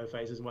pyroclastic flow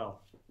phase as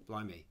well.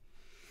 Blimey.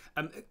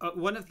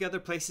 One of the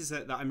other places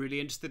that I'm really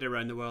interested in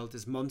around the world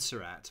is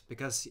Montserrat,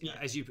 because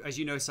as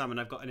you know, Simon,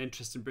 I've got an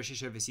interest in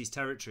British overseas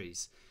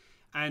territories.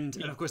 And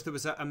of course, there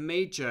was a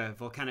major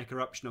volcanic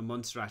eruption on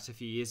Montserrat a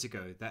few years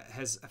ago that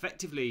has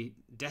effectively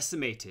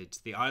decimated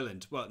the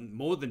island. Well,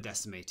 more than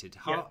decimated.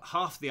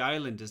 Half the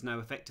island is now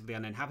effectively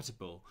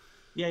uninhabitable.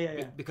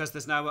 Because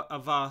there's now a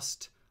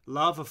vast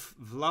lava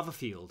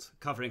field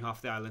covering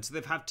half the island. So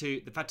they've had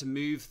to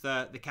move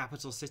the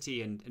capital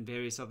city and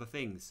various other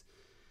things.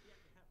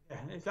 I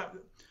mean,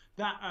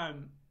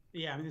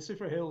 the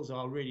Sufra Hills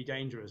are really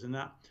dangerous, and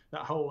that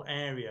whole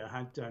area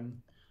had a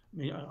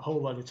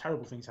whole load of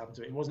terrible things happened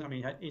to it. It wasn't. I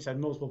mean, it's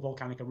had multiple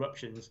volcanic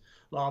eruptions,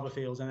 lava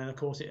fields, and then of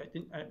course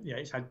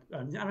it's had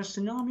a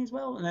tsunami as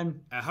well, and then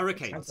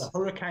hurricanes. A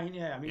hurricane.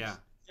 Yeah, I mean,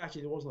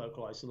 actually there was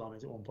localized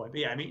tsunamis at one point, but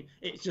yeah, I mean,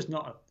 it's just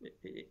not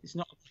it's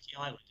not a lucky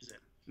island, is it?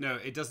 No,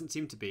 it doesn't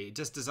seem to be.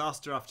 Just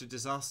disaster after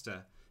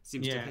disaster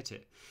seems to hit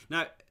it.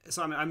 Now,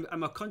 Simon,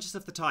 I'm conscious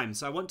of the time,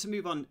 so I want to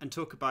move on and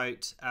talk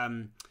about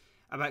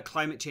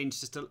climate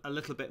change just a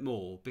little bit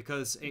more,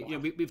 because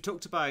we've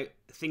talked about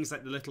things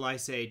like the Little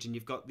Ice Age, and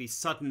you've got these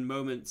sudden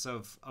moments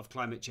of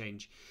climate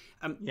change.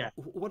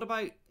 What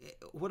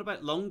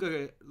about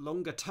longer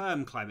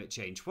term climate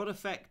change? What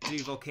effect do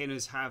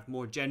volcanoes have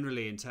more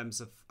generally in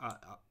terms of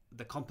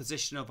the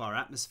composition of our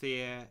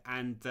atmosphere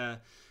and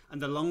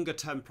the longer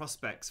term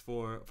prospects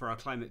for our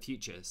climate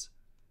futures?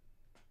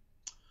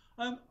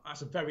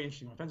 That's a very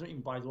interesting one. Depends what you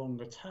mean by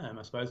longer term,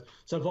 I suppose.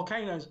 So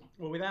volcanoes,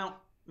 well,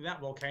 without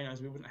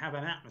volcanoes, we wouldn't have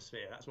an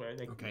atmosphere. That's where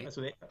that's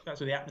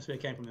where the atmosphere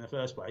came from in the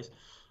first place.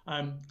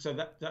 So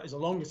that is a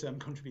longer term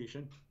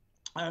contribution.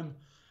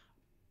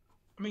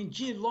 I mean,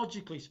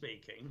 geologically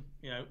speaking,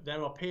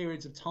 there are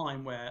periods of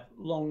time where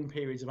long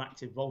periods of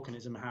active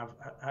volcanism have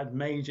had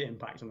major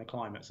impacts on the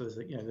climate. So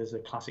there's a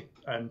classic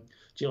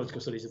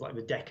geological studies of like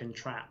the Deccan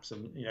traps,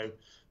 and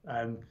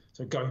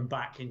so going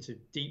back into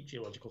deep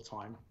geological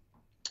time.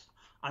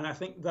 And I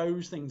think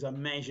those things are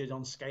measured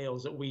on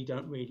scales that we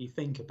don't really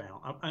think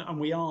about. And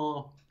we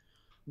are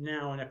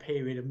now in a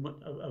period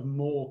of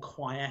more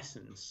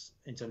quiescence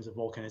in terms of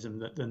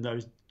volcanism than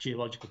those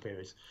geological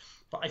periods.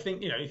 But I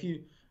think,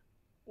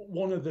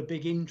 one of the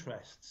big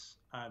interests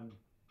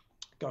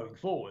going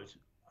forward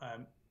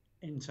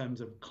in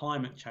terms of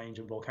climate change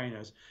and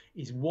volcanoes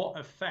is what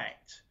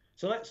effect.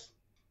 So let's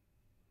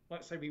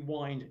say we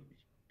wind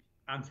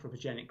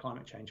anthropogenic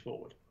climate change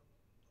forward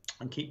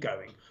and keep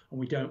going, and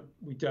we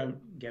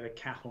don't get a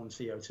cap on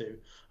CO2,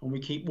 and we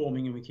keep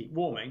warming and we keep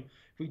warming.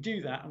 If we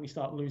do that and we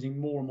start losing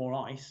more and more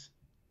ice,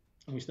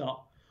 and we start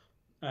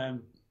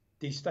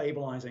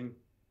destabilizing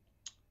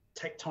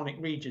tectonic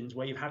regions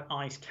where you've had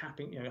ice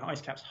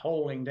caps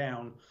holding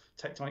down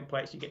tectonic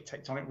plates, you get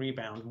tectonic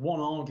rebound. One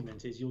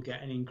argument is you'll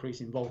get an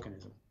increase in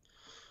volcanism.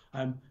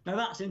 Now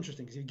that's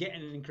interesting, because if you get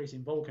an increase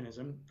in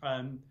volcanism,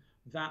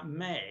 that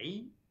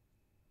may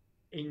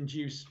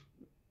induce,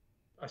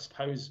 I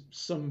suppose,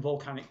 some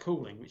volcanic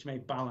cooling, which may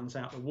balance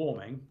out the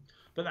warming,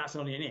 but that's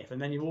only an if.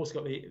 And then you've also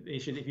got the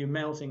issue that if you're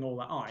melting all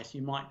that ice,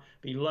 you might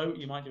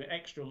do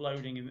extra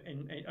loading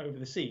in over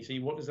the sea. So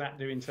what does that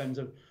do in terms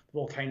of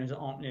volcanoes that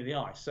aren't near the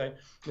ice? So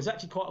there's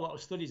actually quite a lot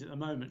of studies at the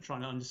moment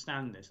trying to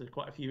understand this. There's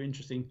quite a few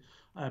interesting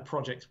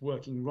projects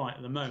working right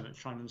at the moment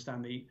trying to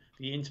understand the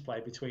interplay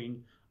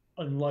between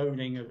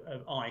unloading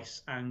of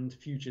ice and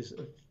futures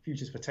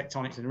for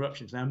tectonics and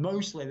eruptions. Now,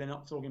 mostly they're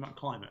not talking about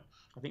climate.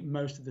 I think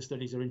most of the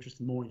studies are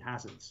interested more in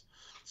hazards,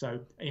 so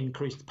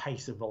increased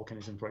pace of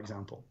volcanism, for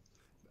example.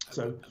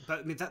 But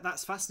I mean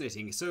that's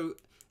fascinating. So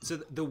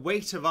the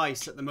weight of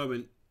ice at the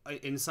moment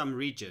in some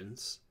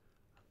regions,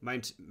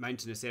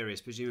 mountainous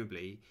areas,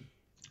 presumably.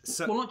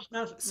 Not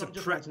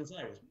just mountainous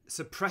areas.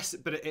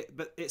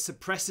 But it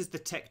suppresses the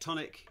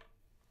tectonic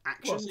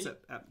actions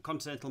at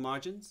continental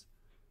margins.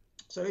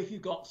 So if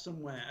you've got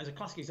somewhere, as a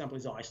classic example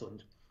is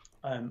Iceland,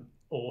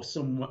 or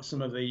some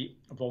of the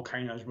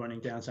volcanoes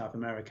running down South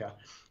America,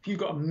 if you've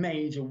got a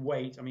major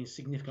weight,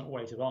 significant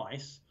weight of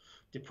ice,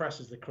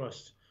 depresses the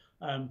crust,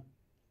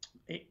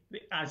 it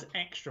adds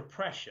extra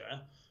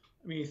pressure.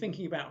 You're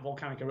thinking about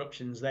volcanic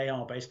eruptions, they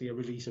are basically a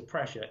release of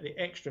pressure. The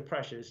extra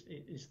pressure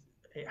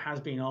it has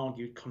been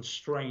argued,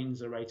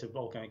 constrains the rate of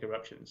volcanic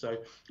eruption. So,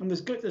 and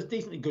there's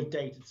decently good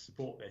data to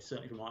support this,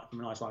 certainly from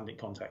an Icelandic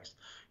context.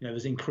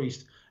 There's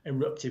increased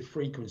eruptive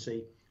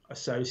frequency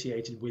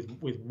associated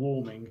with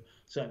warming,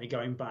 certainly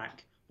going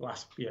back the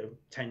last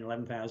 10,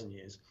 11,000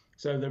 years.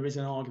 So there is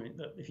an argument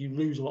that if you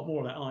lose a lot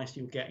more of that ice,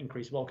 you'll get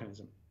increased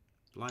volcanism.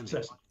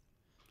 So,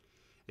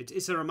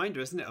 it's a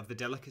reminder, isn't it, of the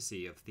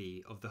delicacy of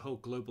the whole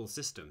global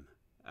system.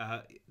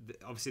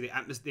 Obviously,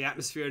 the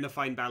atmosphere in a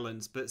fine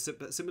balance, but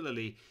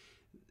similarly,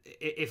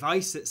 if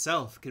ice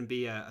itself can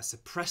be a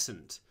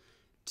suppressant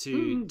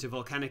to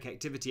volcanic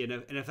activity,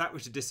 and if that were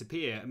to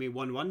disappear,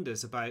 one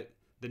wonders about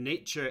the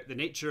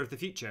nature of the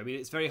future.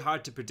 It's very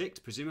hard to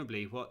predict,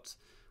 presumably, what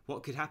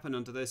could happen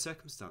under those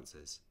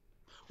circumstances.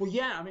 Well,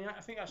 yeah,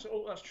 I think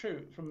that's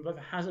true from both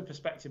a hazard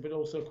perspective, but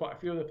also quite a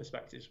few other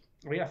perspectives.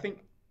 I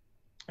think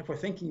if we're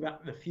thinking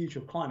about the future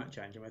of climate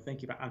change and we're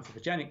thinking about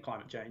anthropogenic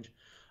climate change,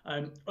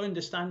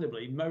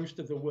 understandably, most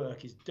of the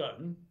work is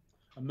done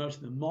and most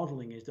of the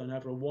modelling is done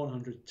over a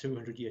 100,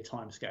 200 year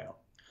time scale,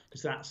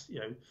 because that's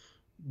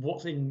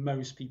what's in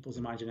most people's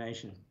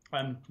imagination.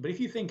 But if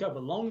you think over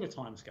longer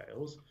time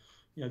scales,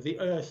 the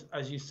Earth,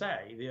 as you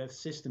say, the Earth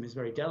system is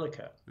very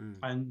delicate.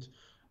 And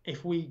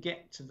if we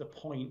get to the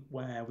point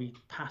where we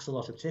pass a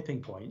lot of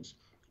tipping points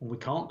and we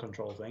can't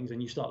control things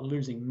and you start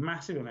losing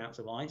massive amounts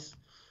of ice,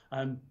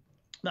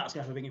 that's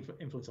going to have a big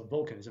influence on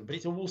volcanism. But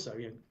it's also,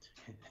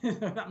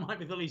 that might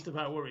be the least of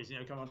our worries.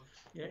 Come on,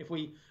 if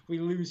we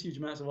lose huge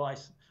amounts of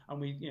ice and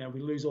we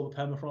lose all the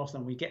permafrost,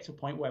 and we get to a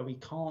point where we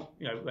can't,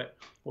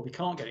 we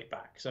can't get it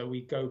back. So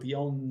we go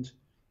beyond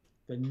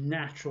the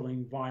natural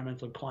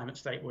environmental and climate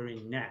state we're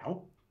in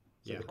now,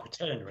 so the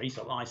Quaternary,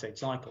 so ice age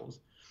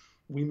cycles.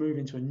 We move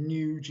into a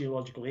new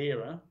geological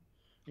era.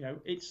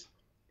 It's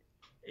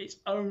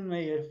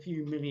only a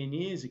few million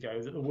years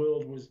ago that the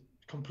world was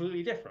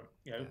completely different.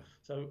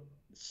 So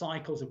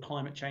cycles of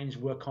climate change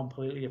were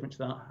completely different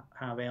to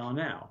how they are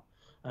now,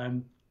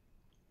 and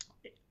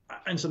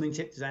something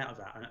tipped us out of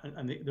that.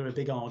 And there are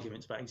big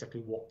arguments about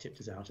exactly what tipped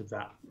us out of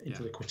that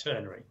into the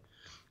Quaternary.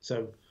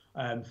 So,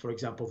 for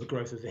example, the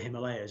growth of the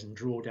Himalayas and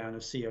drawdown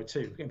of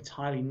CO2, an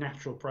entirely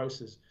natural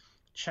process,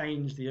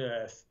 changed the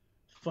Earth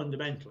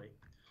fundamentally.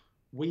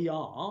 We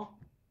are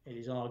it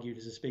is argued,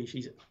 as a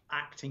species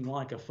acting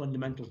like a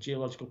fundamental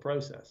geological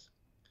process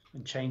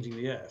and changing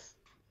the Earth.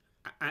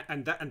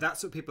 And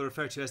that's what people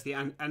refer to as the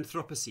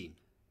Anthropocene.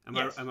 Am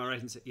I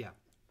right in saying? Yeah.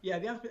 Yeah,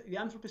 the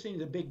Anthropocene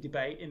is a big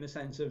debate in the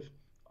sense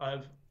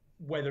of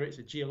whether it's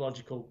a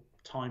geological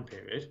time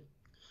period.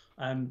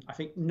 I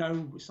think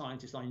no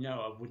scientist I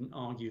know of wouldn't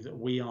argue that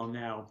we are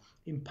now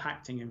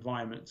impacting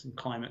environments and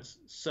climates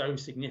so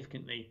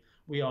significantly.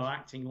 We are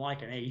acting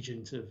like an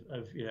agent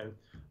of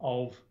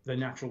the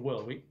natural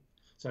world.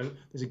 So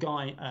there's a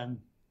guy,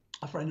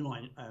 a friend of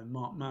mine,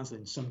 Mark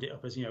Maslin, summed it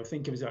up as,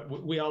 think of it as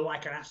we are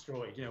like an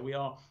asteroid. We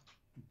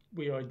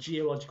are a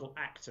geological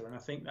actor, and I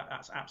think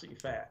that's absolutely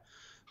fair.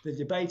 The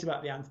debate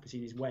about the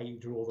Anthropocene is where you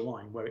draw the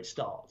line, where it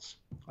starts,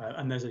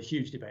 and there's a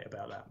huge debate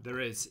about that. There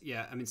is,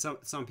 yeah. I mean, some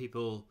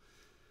people,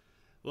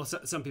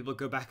 some people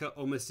go back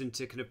almost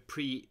into kind of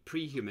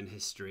pre-human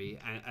history,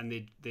 and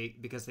they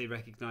because they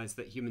recognise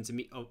that humans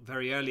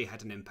very early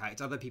had an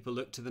impact. Other people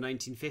look to the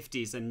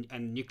 1950s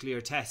and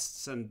nuclear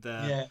tests and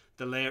the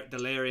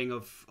layering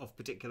of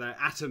particular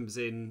atoms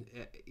in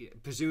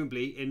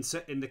presumably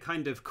in the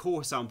kind of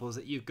core samples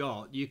that you've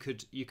got. You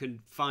can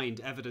find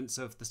evidence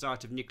of the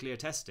start of nuclear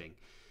testing.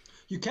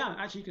 You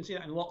can see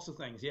that in lots of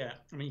things. Yeah,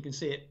 I mean, you can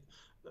see it.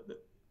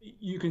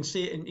 You can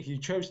see it, and if you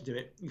chose to do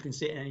it, you can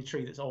see it in any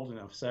tree that's old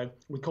enough. So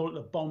we call it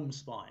the bomb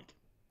spike.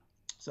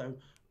 So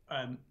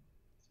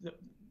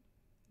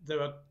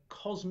there are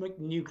cosmic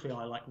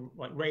nuclei like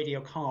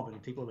radiocarbon.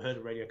 People have heard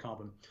of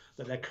radiocarbon,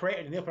 that they're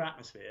created in the upper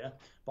atmosphere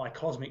by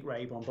cosmic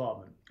ray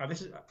bombardment. Now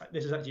this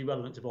is actually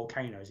relevant to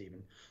volcanoes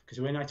even, because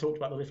when I talked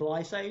about the Little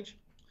Ice Age,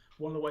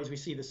 one of the ways we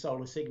see the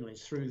solar signal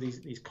is through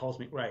these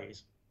cosmic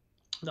rays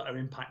that are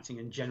impacting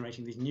and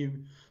generating these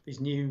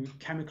new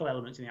chemical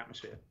elements in the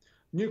atmosphere.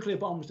 Nuclear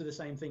bombs do the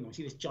same thing. We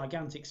see this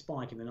gigantic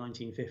spike in the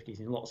 1950s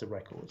in lots of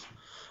records.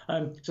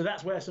 So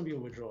that's where some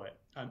people would draw it.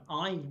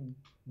 I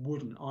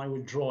wouldn't. I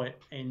would draw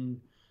it in.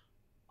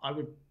 I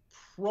would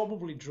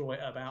probably draw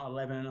it about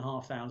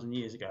 11,500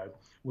 years ago,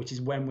 which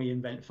is when we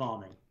invent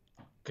farming,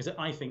 because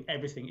I think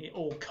it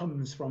all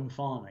comes from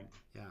farming.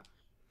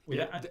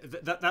 Yeah.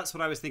 That's what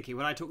I was thinking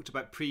when I talked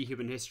about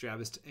pre-human history.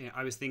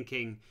 I was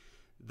thinking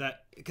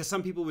that, because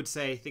some people would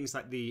say things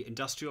like the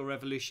Industrial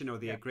Revolution or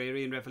the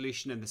Agrarian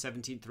Revolution in the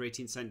 17th or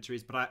 18th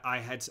centuries, but I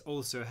had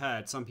also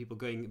heard some people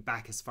going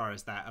back as far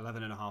as that,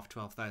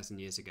 12,000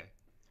 years ago.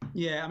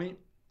 Yeah, I mean,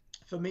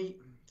 for me,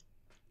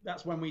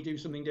 that's when we do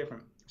something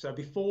different. So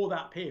before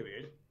that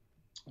period,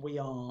 we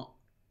are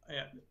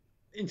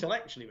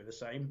intellectually we're the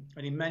same,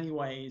 and in many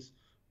ways,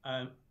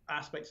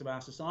 aspects of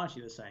our society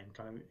are the same.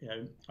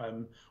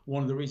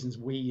 One of the reasons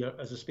we,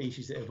 as a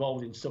species that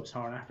evolved in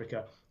sub-Saharan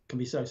Africa, can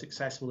be so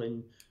successful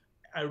in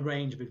a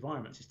range of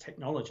environments is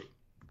technology.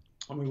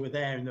 And we were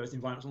there in those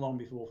environments long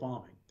before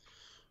farming,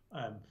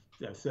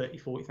 30,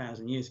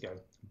 40,000 years ago.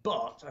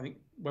 But I think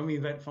when we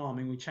invent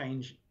farming, we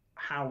change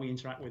how we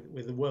interact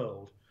with the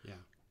world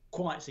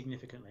quite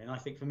significantly. And I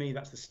think for me,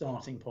 that's the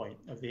starting point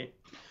of the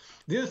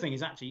other thing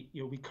is actually,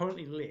 we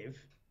currently live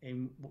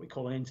in what we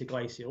call an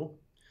interglacial,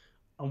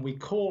 and we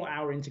call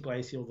our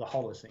interglacial the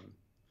Holocene.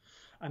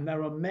 And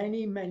there are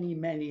many, many,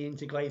 many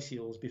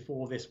interglacials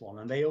before this one,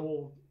 and they are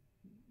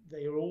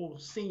all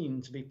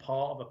seen to be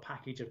part of a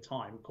package of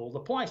time called the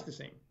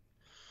Pleistocene.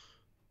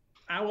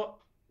 Our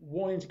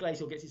one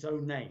interglacial gets its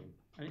own name,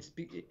 and it's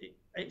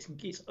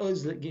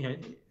us that,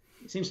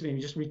 it seems to me we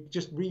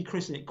just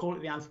rechristen it, call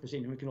it the Anthropocene,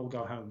 and we can all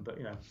go home. But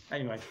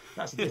anyway,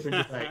 that's a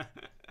different debate.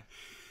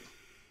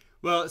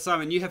 Well,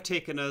 Simon, you have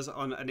taken us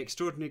on an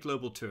extraordinary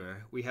global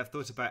tour. We have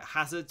thought about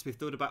hazards. We've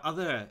thought about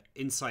other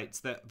insights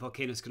that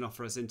volcanoes can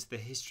offer us into the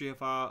history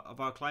of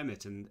our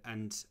climate,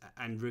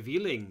 and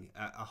revealing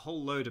a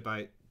whole load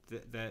about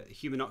the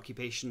human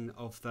occupation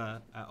of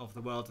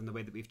the world and the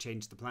way that we've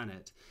changed the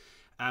planet.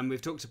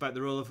 We've talked about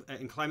the role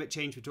in climate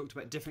change. We've talked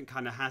about different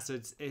kind of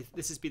hazards.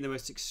 This has been the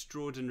most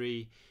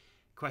extraordinary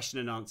question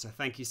and answer.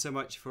 Thank you so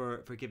much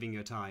for giving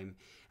your time.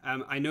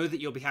 I know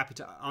that you'll be happy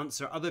to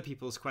answer other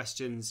people's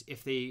questions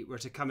if they were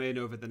to come in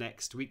over the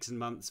next weeks and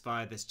months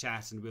via this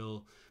chat, and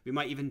we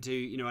might even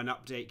do an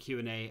update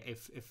Q&A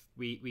if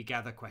we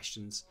gather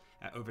questions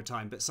over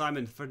time. But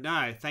Simon, for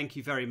now, thank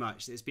you very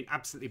much. It's been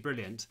absolutely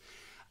brilliant.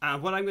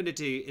 What I'm going to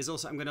do is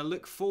also I'm going to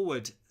look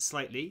forward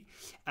slightly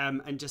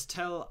and just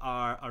tell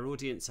our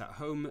audience at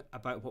home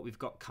about what we've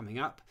got coming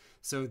up.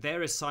 So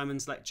there is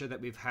Simon's lecture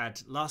that we've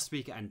had last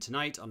week and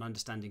tonight on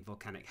understanding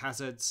volcanic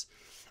hazards.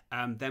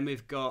 Then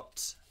we've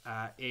got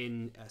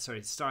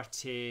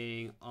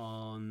starting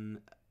on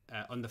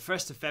the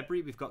 1st of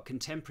February, we've got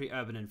Contemporary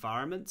Urban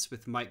Environments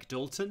with Mike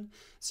Dalton.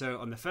 So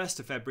on the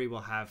 1st of February, we'll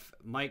have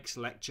Mike's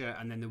lecture,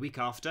 and then the week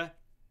after,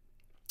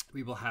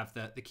 we will have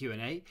the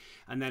Q&A.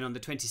 And then on the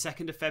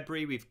 22nd of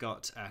February, we've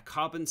got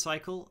Carbon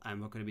Cycle,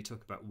 and we're going to be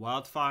talking about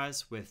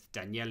wildfires with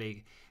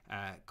Daniele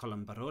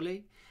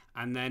Colombaroli.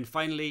 And then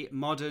finally,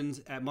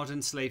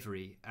 modern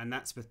slavery, and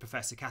that's with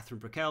Professor Catherine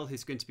Brickell,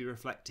 who's going to be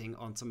reflecting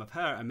on some of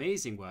her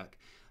amazing work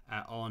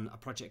on a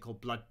project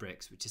called Blood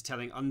Bricks, which is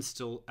telling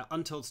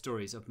untold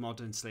stories of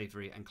modern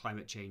slavery and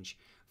climate change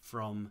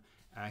from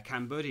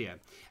Cambodia.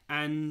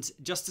 And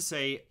just to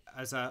say,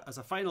 as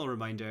a final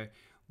reminder,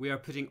 we are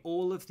putting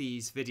all of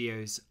these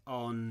videos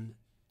on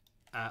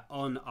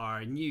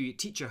our new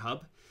Teacher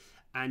Hub,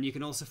 and you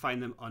can also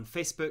find them on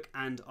Facebook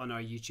and on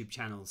our YouTube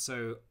channel.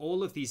 So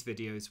all of these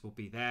videos will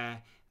be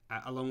there,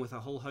 along with a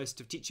whole host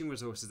of teaching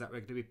resources that we're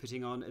going to be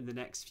putting on in the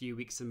next few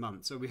weeks and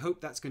months. So we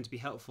hope that's going to be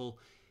helpful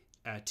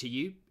to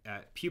you,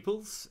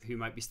 pupils who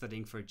might be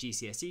studying for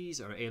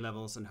GCSEs or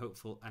A-levels, and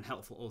helpful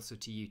also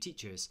to you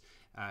teachers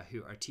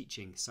who are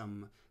teaching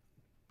some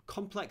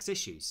complex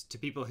issues to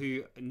people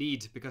who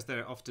need, because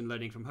they're often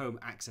learning from home,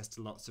 access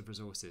to lots of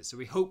resources. So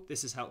we hope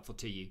this is helpful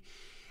to you.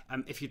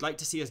 If you'd like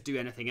to see us do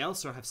anything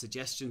else or have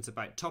suggestions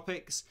about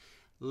topics,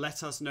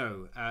 let us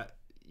know.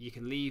 You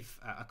can leave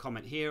a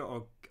comment here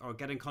or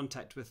get in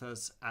contact with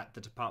us at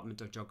the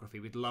Department of Geography.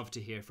 We'd love to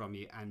hear from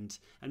you and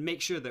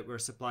make sure that we're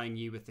supplying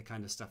you with the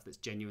kind of stuff that's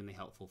genuinely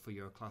helpful for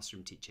your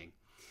classroom teaching.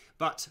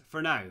 But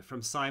for now,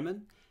 from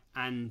Simon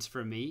and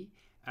from me,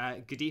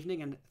 good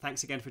evening and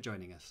thanks again for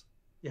joining us.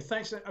 Yeah,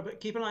 thanks.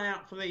 But keep an eye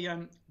out for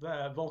the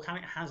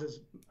volcanic hazards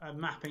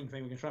mapping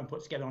thing we can try and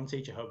put together on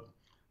Teacher Hub.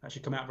 That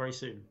should come out very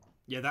soon.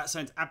 Yeah, that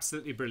sounds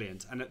absolutely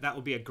brilliant, and that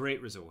will be a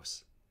great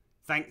resource.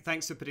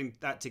 Thanks for putting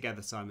that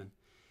together, Simon.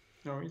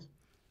 No worries.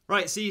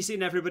 Right, see you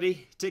soon,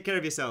 everybody. Take care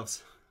of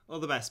yourselves. All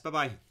the best.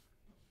 Bye-bye.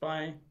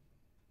 Bye.